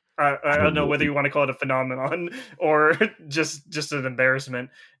I don't know whether you want to call it a phenomenon or just an embarrassment.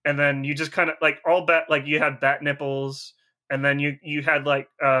 And then you just kind of like like you had bat nipples, and then you had like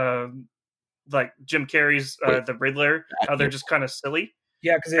Jim Carrey's the Riddler. How they're just kind of silly.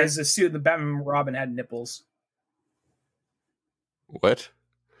 Yeah, because there's a suit. The Batman and Robin had nipples. What?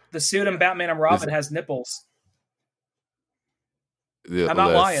 The suit in Batman and Robin has nipples. I'm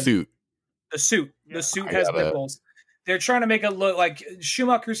not lying. The suit has nipples. They're trying to make it look like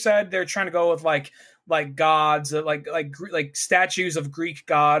Schumacher said. They're trying to go with like gods, like statues of Greek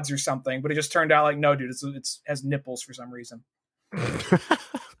gods or something. But it just turned out like, no, dude, it has nipples for some reason.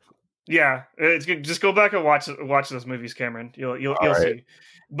 Yeah, it's good. Just go back and watch those movies, Cameron. You'll see.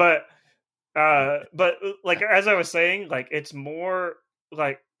 But like as I was saying, like it's more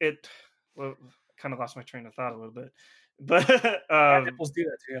like it. Well, kind of lost my train of thought a little bit. But nipples do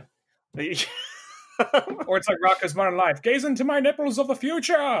that to you. Or it's like Rocko's Modern Life. Gaze into my nipples of the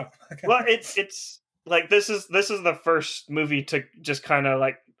future. Well, it's like this is the first movie to just kind of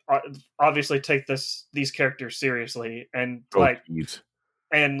like obviously take these characters seriously, and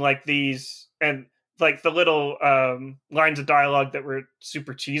and like these and like the little lines of dialogue that were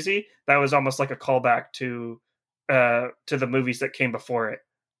super cheesy. That was almost like a callback to the movies that came before it,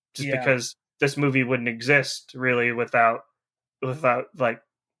 just because this movie wouldn't exist really without like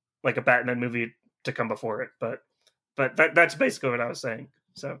a Batman movie to come before it, but that's basically what I was saying.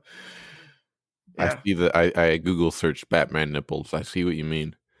 So yeah. I see that I Google search Batman nipples. I see what you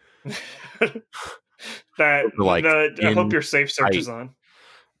mean. I hope your safe search is on.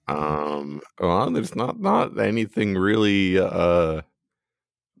 Well, there's not anything really okay.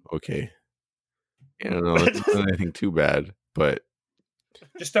 I don't know, it's not anything too bad, but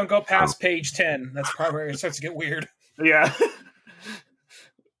just don't go past page 10. That's probably where it starts to get weird. Yeah.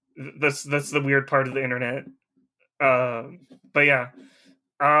 That's the weird part of the internet. But yeah.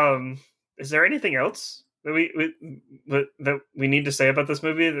 Is there anything else that we need to say about this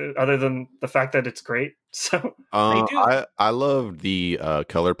movie other than the fact that it's great? So I love the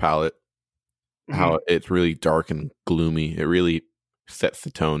color palette. how it's really dark and gloomy. It really sets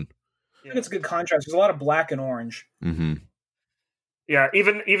the tone. I think it's a good contrast. There's a lot of black and orange. Mm-hmm. Yeah,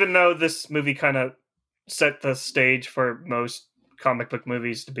 even though this movie kind of set the stage for most comic book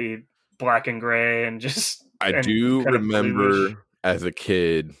movies to be black and gray and just. I do remember as a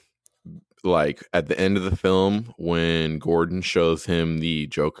kid, like at the end of the film when Gordon shows him the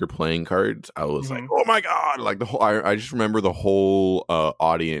Joker playing cards, I was like, "Oh my god!" Like the whole, I just remember the whole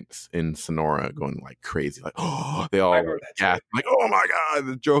audience in Sonora going like crazy, like, "Oh!" They all gasped, like, "Oh my god,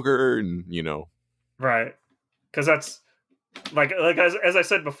 the Joker!" And right, because that's like as I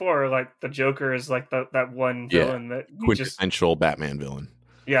said before, like the Joker is like that one villain that quintessential Batman villain.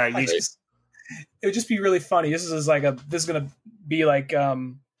 Yeah, it would just be really funny. This is gonna be like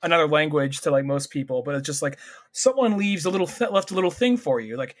another language to like most people, but it's just like someone leaves left a little thing for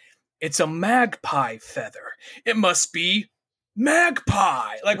you, like it's a magpie feather. It must be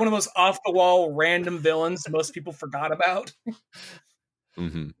Magpie, like one of those off the wall random villains most people forgot about.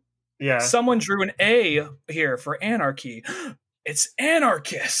 Mm-hmm. Yeah, someone drew an A here for anarchy. It's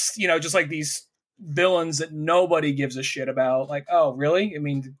anarchist. Just like these villains that nobody gives a shit about. Like, oh, really? I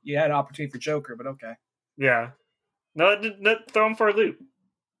mean, you had an opportunity for Joker, but okay. Yeah. No, throw them for a loop.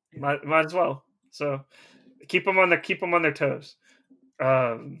 Might as well. So keep them on their toes.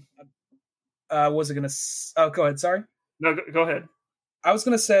 Was it gonna? Oh, go ahead. Sorry. No, go ahead. I was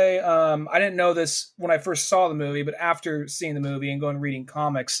gonna say I didn't know this when I first saw the movie, but after seeing the movie and going reading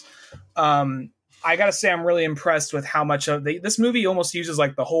comics, I gotta say I'm really impressed with how much of this movie almost uses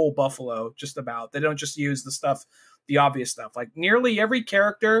like the whole Buffalo. Just about, they don't just use the obvious stuff. Like nearly every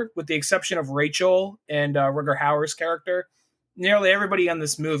character, with the exception of Rachel and Rutger Hauer's character, nearly everybody in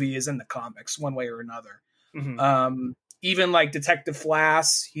this movie is in the comics one way or another. Mm-hmm. Even like Detective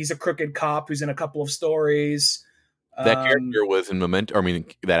Flass, he's a crooked cop who's in a couple of stories. That character was in Memento. I mean,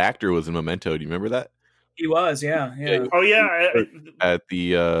 that actor was in Memento. Do you remember that? He was, yeah. Oh yeah, at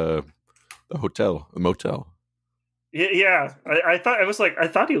the hotel, the motel. Yeah, I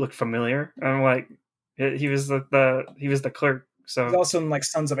thought he looked familiar. I'm like, he was the clerk. So he's also in like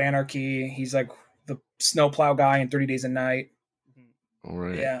Sons of Anarchy. He's like the snowplow guy in 30 Days a Night. All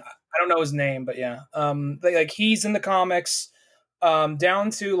right. Yeah, I don't know his name, but yeah, like he's in the comics.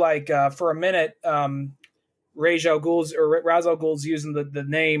 Down to like for a minute, Ra's al Ghul's using the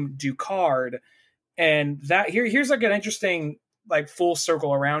name Ducard, and that here's like an interesting like full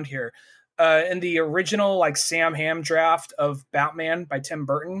circle around here. In the original like Sam Hamm draft of Batman by Tim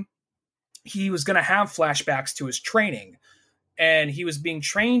Burton, he was going to have flashbacks to his training, and he was being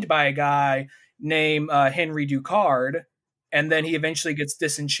trained by a guy named Henry Ducard, and then he eventually gets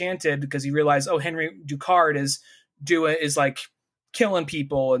disenchanted because he realized, oh, Henry Ducard is like killing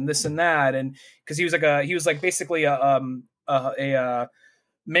people and this and that, and because he was like basically a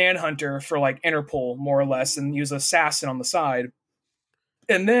manhunter for like Interpol more or less, and he was an assassin on the side.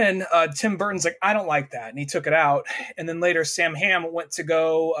 And then Tim Burton's like, I don't like that, and he took it out. And then later Sam Hamm went to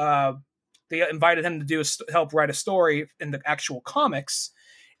go. They invited him to help write a story in the actual comics,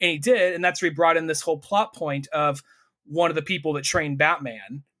 and he did. And that's where he brought in this whole plot point of one of the people that trained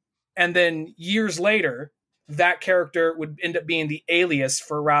Batman. And then years later, that character would end up being the alias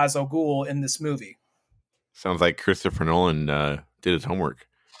for Ra's al Ghul in this movie. Sounds like Christopher Nolan did his homework.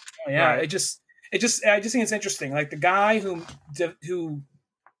 Oh, yeah, right. I just think it's interesting. Like the guy who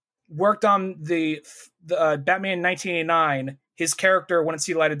worked on the Batman in 1989, his character wouldn't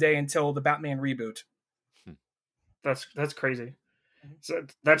see the light of day until the Batman reboot. That's crazy. So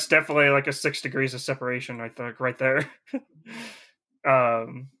that's definitely like a 6 degrees of separation, I think, right there.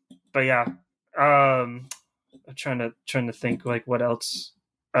 But yeah, I'm trying to think like what else.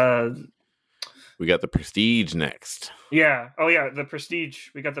 We got The Prestige next. Yeah. Oh yeah, The Prestige.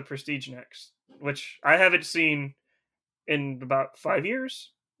 We got The Prestige next, which I haven't seen in about 5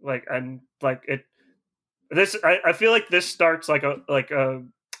 years. Like, and like it. This I feel like this starts like a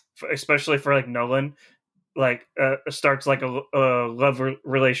especially for like Nolan, like starts like a love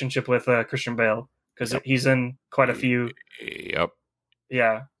relationship with Christian Bale, because he's in quite a few. Yep.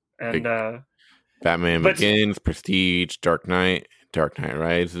 Yeah, and Batman Begins, Prestige, Dark Knight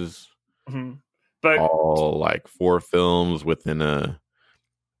Rises. Mm-hmm. But all like 4 films within a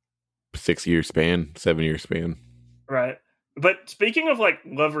 6-year span, 7-year span. Right. But speaking of like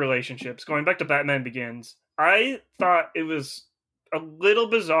love relationships, going back to Batman Begins, I thought it was a little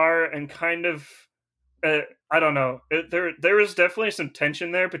bizarre and kind of I don't know. There was definitely some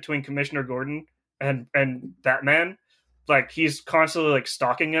tension there between Commissioner Gordon and Batman. Like he's constantly like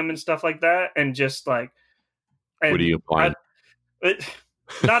stalking him and stuff like that, and just like. And what are you implying?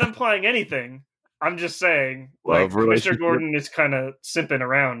 Not implying anything. I'm just saying, Love like, Commissioner relationship? Gordon is kind of simping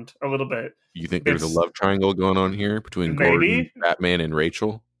around a little bit. You think there's a love triangle going on here between Gordon, Maybe Batman, and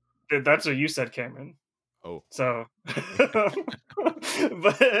Rachel? that's what you said, Cameron. Oh, So, but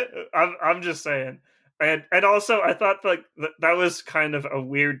I'm just saying, and also I thought like that was kind of a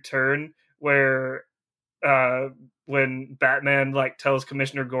weird turn where when Batman like tells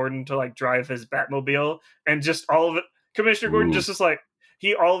Commissioner Gordon to like drive his Batmobile, and just all of it, Commissioner Gordon ooh, just is like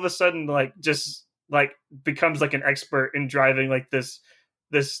he all of a sudden like just like becomes like an expert in driving like this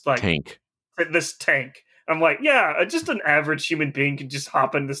like tank. this tank. I'm like, yeah, just an average human being can just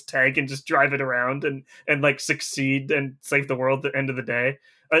hop in this tank and just drive it around and like succeed and save the world at the end of the day.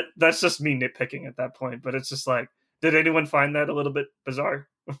 That's just me nitpicking at that point, but it's just like, did anyone find that a little bit bizarre?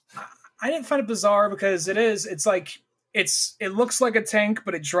 I didn't find it bizarre because it's like it looks like a tank,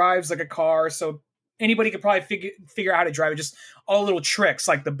 but it drives like a car. So anybody could probably figure out how to drive it. Just all little tricks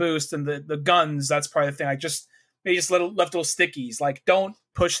like the boost and the guns. That's probably the thing. Like they just left little stickies. Like don't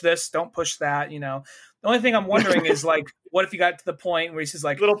push this, don't push that. You know. The only thing I'm wondering is like, what if you got to the point where he's just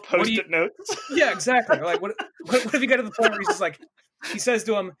like little post-it notes? Yeah, exactly. Like what if you got to the point where he's just like, he says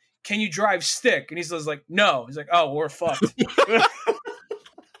to him, "Can you drive stick?" And he says like, "No." He's like, "Oh, we're fucked."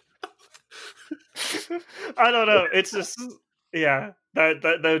 I don't know. It's just yeah.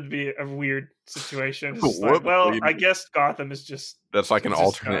 That would be a weird situation. It's like, well, I guess Gotham is just that's like an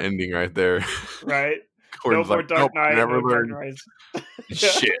alternate ending right there, right? Gordon's no more like, Dark Knight, never no Dark learned. Rise.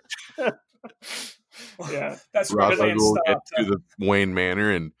 Shit. Yeah, that's Ra's al right. Ghul gets to the Wayne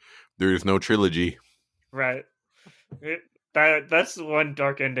Manor, and there's no trilogy. Right. That's one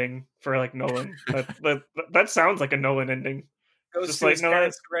dark ending for like Nolan. That sounds like a Nolan ending. Goes just to like his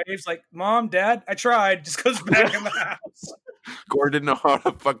parents' graves, like, "Mom, Dad, I tried." Just goes back in the house. Gordon didn't know how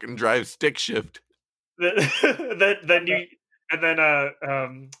to fucking drive stick shift. then you and then I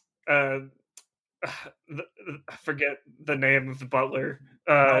forget the name of the butler.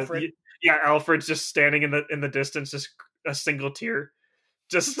 Alfred. Yeah, Alfred's just standing in the distance, just a single tear,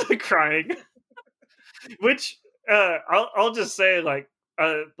 just like crying. Which I'll just say like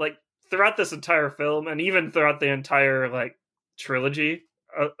throughout this entire film, and even throughout the entire like trilogy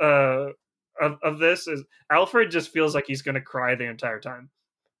of this, is Alfred just feels like he's gonna cry the entire time.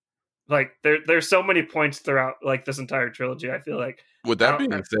 Like there's so many points throughout like this entire trilogy. I feel like. With that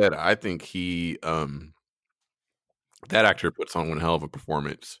being said, I think he that actor puts on one hell of a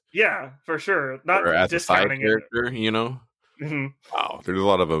performance. Yeah, for sure. Not or as a side discounting character, you know. Mm-hmm. Wow, there's a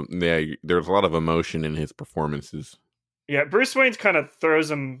lot of there's a lot of emotion in his performances. Yeah, Bruce Wayne's kind of throws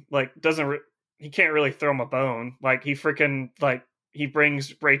him like he can't really throw him a bone. Like he freaking like he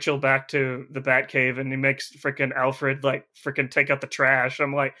brings Rachel back to the Batcave and he makes freaking Alfred like freaking take out the trash.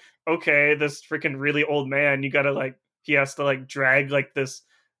 I'm like, okay, this freaking really old man, you gotta like he has to like drag like this.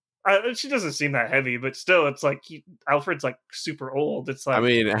 She doesn't seem that heavy, but still, it's like Alfred's like super old. It's like, I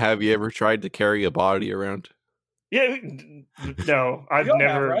mean, have you ever tried to carry a body around? Yeah, no, I've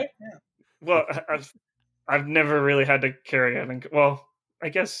never. Have, right? Yeah. Well, I've never really had to carry it. Well, I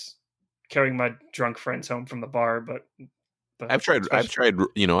guess carrying my drunk friends home from the bar, but I've tried.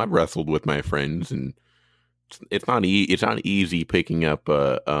 You know, I've wrestled with my friends, and it's not easy picking up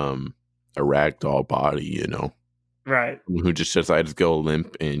a ragdoll body. You know, right? Who just decides to go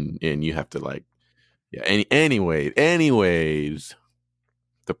limp, and you have to like, yeah. Anyways,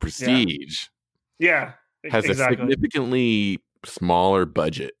 the Prestige, yeah, has a significantly smaller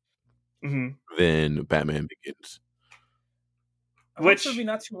budget than Batman Begins. Which would be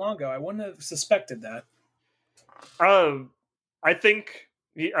not too long ago. I wouldn't have suspected that. I think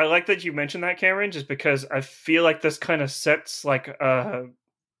I like that you mentioned that, Cameron, just because I feel like this kind of sets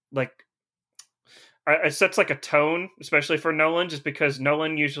it sets like a tone, especially for Nolan, just because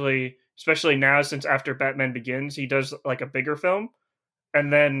Nolan usually, especially now since after Batman Begins, he does like a bigger film,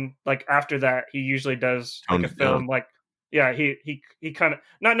 and then like after that, he usually does like a film like he kind of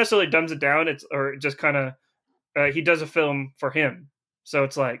not necessarily dumbs it down, or just kind of he does a film for him, so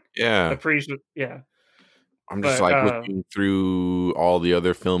it's like the priest, I'm just looking through all the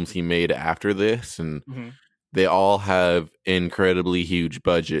other films he made after this, and they all have incredibly huge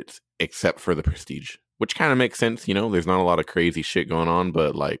budgets, except for The Prestige, which kind of makes sense. You know, there's not a lot of crazy shit going on,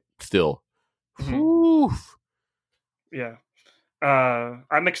 but like still, yeah.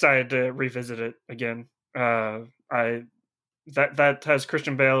 I'm excited to revisit it again. That has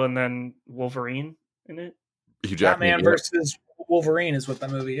Christian Bale and then Wolverine in it. Batman versus Wolverine is what that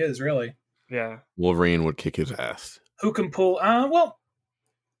movie is, really. Yeah, Wolverine would kick his ass. Who can pull? Well,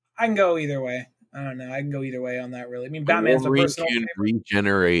 I can go either way. I don't know. I can go either way on that. Really, I mean, Batman's Wolverine a personal can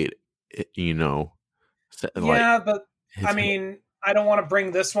regenerate. You know. Yeah, but I mean, I don't want to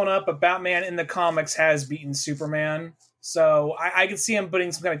bring this one up, but Batman in the comics has beaten Superman. So I can see him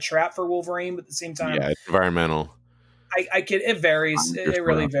putting some kind of trap for Wolverine, but at the same time, Yeah, it's environmental. it varies. It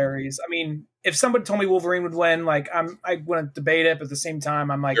really varies. I mean, if somebody told me Wolverine would win, like I wouldn't debate it, but at the same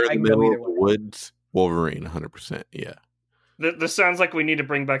time, I'm like, You're I in can the go middle either of the way. woods, Wolverine, 100%. Yeah. This sounds like we need to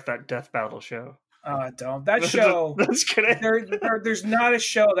bring back that Death Battle show. Don't. That show, That's gonna... there's not a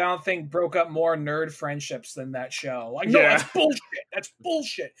show that I don't think broke up more nerd friendships than that show. Like, no, Yeah. that's bullshit. That's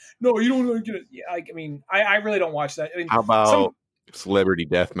bullshit. No, you don't really get it. Yeah, like, I mean, I really don't watch that. I mean, How about Celebrity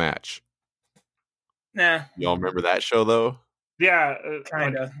Deathmatch? Nah. Y'all remember that show, though? Yeah.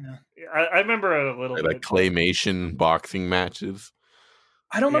 Kind of. I remember a little bit. Like claymation boxing matches.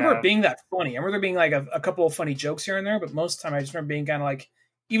 I don't remember it being that funny. I remember there being like a couple of funny jokes here and there, but most of the time I just remember being kind of like,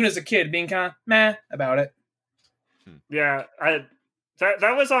 even as a kid, being kind of meh about it. Yeah,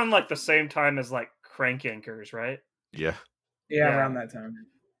 that was on like the same time as like Crank Yankers, right? Yeah. Yeah, around that time.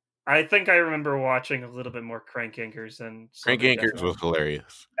 I think I remember watching a little bit more Crank Yankers than Crank Yankers was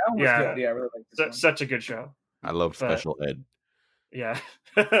hilarious. That one was good. Yeah, I really liked it. Such a good show. I love Special Ed. Yeah.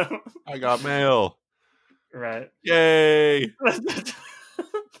 I got mail. Right. Yay.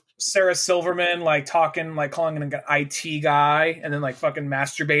 Sarah Silverman like talking, like calling an IT guy, and then like fucking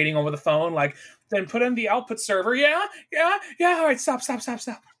masturbating over the phone. Like, then put in the output server. Yeah. All right, stop.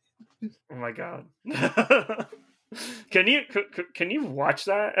 Oh my god. Can you watch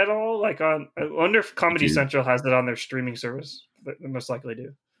that at all? Like I wonder if Comedy Central has it on their streaming service. But they most likely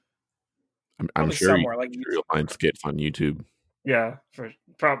do. I'm sure you'll find skits on YouTube. Yeah,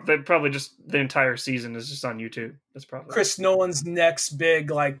 they probably just the entire season is just on YouTube. That's probably Chris Nolan's next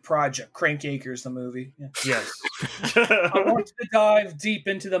big like project, Crank Yankers, the movie. Yeah. Yes. I want to dive deep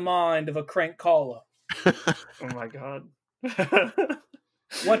into the mind of a crank caller. Oh my god.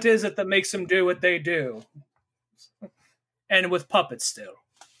 What is it that makes them do what they do? And with puppets still.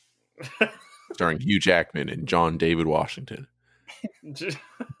 Starring Hugh Jackman and John David Washington.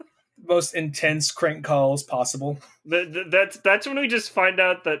 Most intense crank calls possible. That's when we just find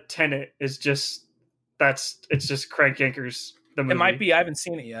out that Tenet is just it's just Crank Yankers the movie. It might be. I haven't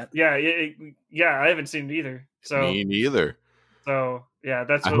seen it yet. Yeah, I haven't seen it either. So me neither. So yeah,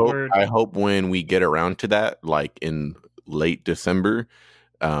 that's I hope when we get around to that, like in late December,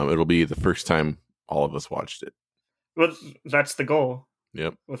 it'll be the first time all of us watched it. Well, that's the goal.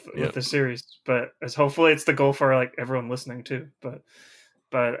 Yep. With the series, but hopefully it's the goal for like everyone listening too. But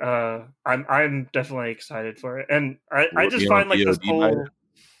I'm definitely excited for it, and I just find like this whole.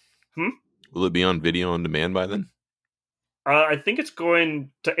 Will it be on video on demand by then? I think it's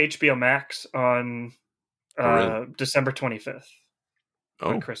going to HBO Max on December 25th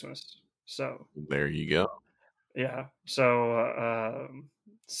on Christmas. So there you go. Yeah. So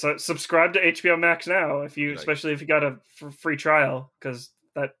subscribe to HBO Max now especially if you got a free trial, because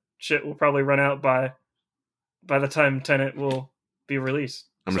that shit will probably run out by the time Tenet will be released.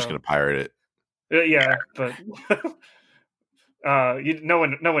 I'm just gonna pirate it. Yeah, but no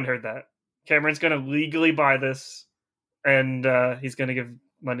one heard that. Cameron's gonna legally buy this, and he's gonna give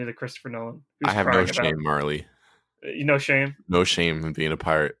money to Christopher Nolan. I have no shame, Marley. No shame. No shame in being a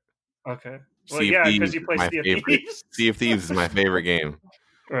pirate. Okay. Well, because you play Sea of Thieves. Sea of Thieves is my favorite game.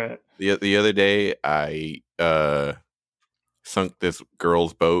 Right. The other day, I sunk this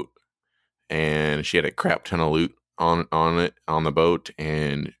girl's boat, and she had a crap ton of loot on the boat,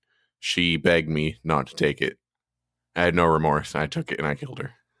 and she begged me not to take it. I had no remorse. I took it and I killed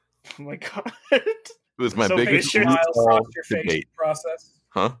her. Oh my god! It was my biggest smile across your face in the process.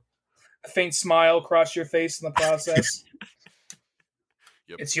 Huh? A faint smile across your face in the process.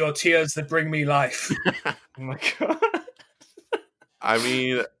 Yep. It's your tears that bring me life. Oh my god! I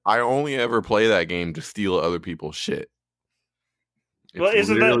mean, I only ever play that game to steal other people's shit. It's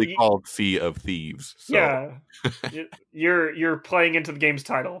literally called Sea of Thieves. So. Yeah, you're playing into the game's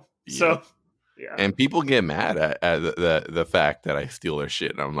title. So, yeah. And people get mad at the fact that I steal their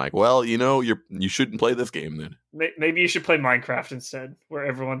shit, and I'm like, well, you shouldn't play this game then. Maybe you should play Minecraft instead, where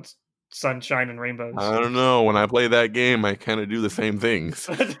everyone's sunshine and rainbows. I don't know. When I play that game, I kind of do the same things.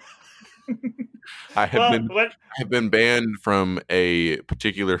 I have been banned from a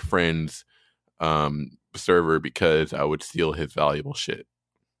particular friend's server because I would steal his valuable shit.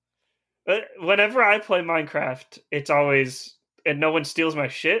 Whenever I play Minecraft, it's always, and no one steals my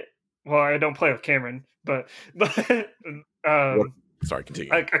shit. Well, I don't play with Cameron, but sorry,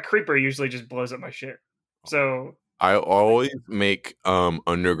 continue. A creeper usually just blows up my shit. So I always make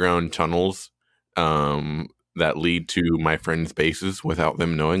underground tunnels that lead to my friends' bases without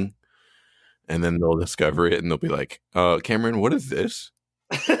them knowing. And then they'll discover it and they'll be like, Cameron, what is this?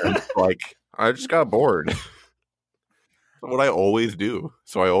 Like, I just got bored. what I always do.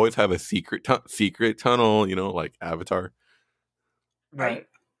 So I always have a secret tunnel, like Avatar. Right.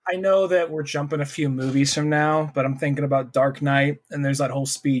 I know that we're jumping a few movies from now, but I'm thinking about Dark Knight, and there's that whole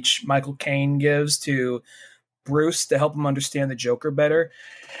speech Michael Caine gives to Bruce to help him understand the Joker better.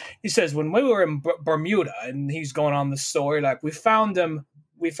 He says, when we were in Bermuda, and he's going on the story, like, we found them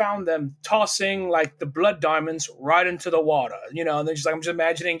tossing like the blood diamonds right into the water, and then just like, I'm just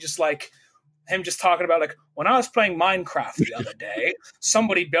imagining just like him just talking about, like, when I was playing Minecraft the other day,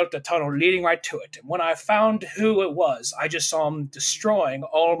 somebody built a tunnel leading right to it. And when I found who it was, I just saw him destroying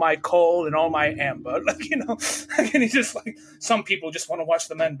all my coal and all my amber. Like, and he's just like, some people just want to watch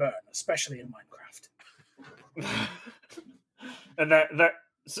the men burn, especially in Minecraft. and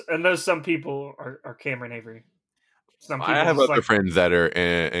those some people are Cameron Avery. I have other friends that are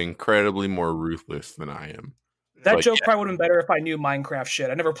incredibly more ruthless than I am. That joke probably would have been better if I knew Minecraft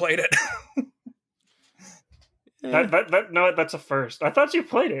shit. I never played it. That's a first. I thought you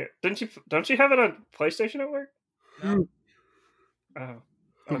played it. Didn't you? Don't you have it on PlayStation at work? No. Oh,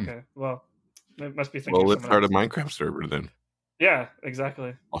 okay. Well, it must be thinking. Well, let's start a Minecraft server then. Yeah,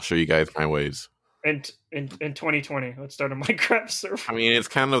 exactly. I'll show you guys my ways. And in 2020, let's start a Minecraft server. I mean, it's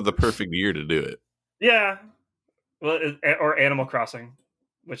kind of the perfect year to do it. Yeah. Well, or Animal Crossing,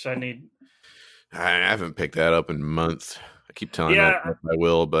 which I need. I haven't picked that up in months. I keep telling that I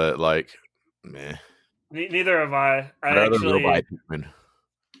will, but like, meh. Neither have I. I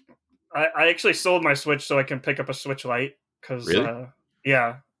actually sold my Switch so I can pick up a Switch Lite because, really?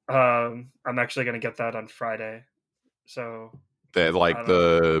 I'm actually going to get that on Friday. So that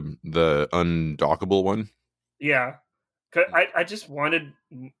the undockable one. Yeah, I just wanted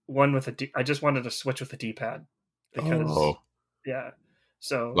one with I just wanted a Switch with a D-pad because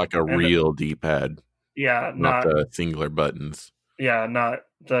so like a real D-pad. Yeah, not the singular buttons. Yeah, not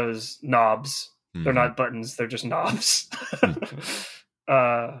those knobs. Mm-hmm. They're not buttons, they're just knobs.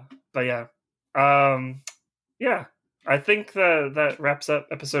 But yeah. I think that wraps up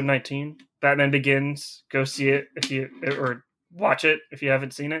episode 19. Batman Begins. Go see it or watch it if you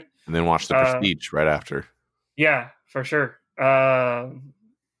haven't seen it. And then watch The Prestige right after. Yeah, for sure. I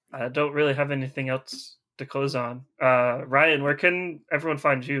don't really have anything else to close on. Ryan, where can everyone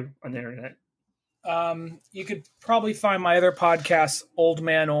find you on the internet? You could probably find my other podcast, Old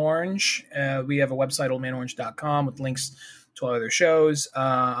Man Orange. We have a website, oldmanorange.com, with links to all other shows.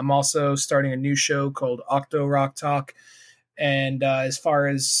 I'm also starting a new show called Octo Rock Talk. And as far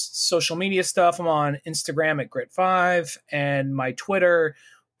as social media stuff, I'm on Instagram at Grit5, and my Twitter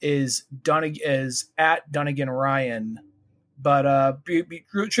is at Dunnigan Ryan. But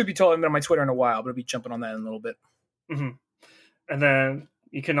truth be told, I haven't been on my Twitter in a while, but I'll be jumping on that in a little bit. Mm-hmm. And then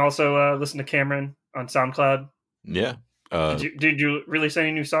you can also listen to Cameron on SoundCloud. Yeah. Did you release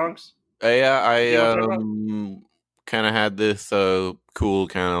any new songs? Yeah, I kind of had this cool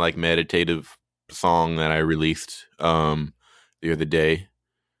kind of like meditative song that I released the other day.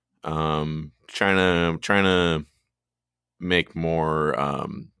 Trying to make more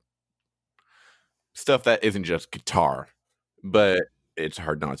stuff that isn't just guitar, but it's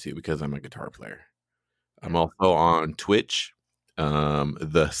hard not to because I'm a guitar player. I'm also on Twitch,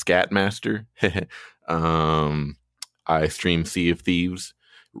 the Scatmaster. I stream Sea of Thieves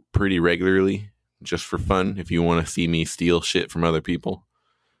pretty regularly just for fun. If you want to see me steal shit from other people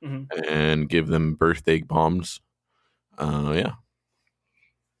and give them birthday bombs. Yeah.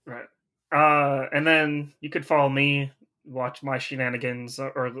 Right. And then you could follow me, watch my shenanigans,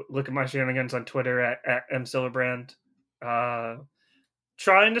 or look at my shenanigans on Twitter at msilverbrand.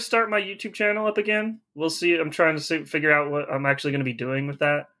 Trying to start my YouTube channel up again. We'll see. I'm trying to figure out what I'm actually going to be doing with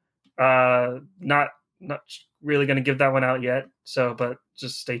that. Not really going to give that one out yet. So, but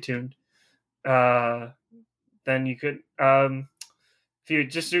just stay tuned. Then you could,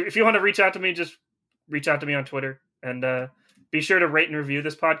 if you want to reach out to me, just reach out to me on Twitter, and be sure to rate and review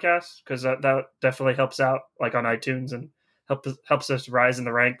this podcast, because that definitely helps out, like on iTunes, and helps us rise in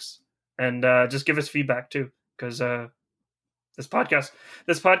the ranks, and just give us feedback too, because this podcast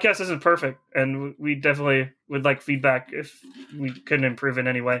isn't perfect, and we definitely would like feedback if we couldn't improve in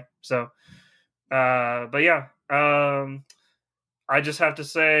any way. So, but yeah, I just have to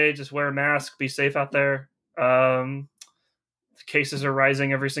say, just wear a mask, be safe out there. Cases are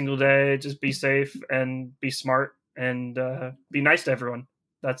rising every single day. Just be safe and be smart, and be nice to everyone.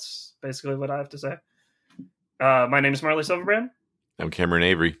 That's basically what I have to say. My name is Marley Silverbrand. I'm Cameron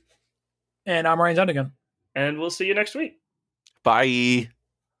Avery. And I'm Ryan Dunnigan. And we'll see you next week. Bye.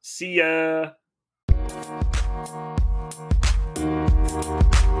 See ya.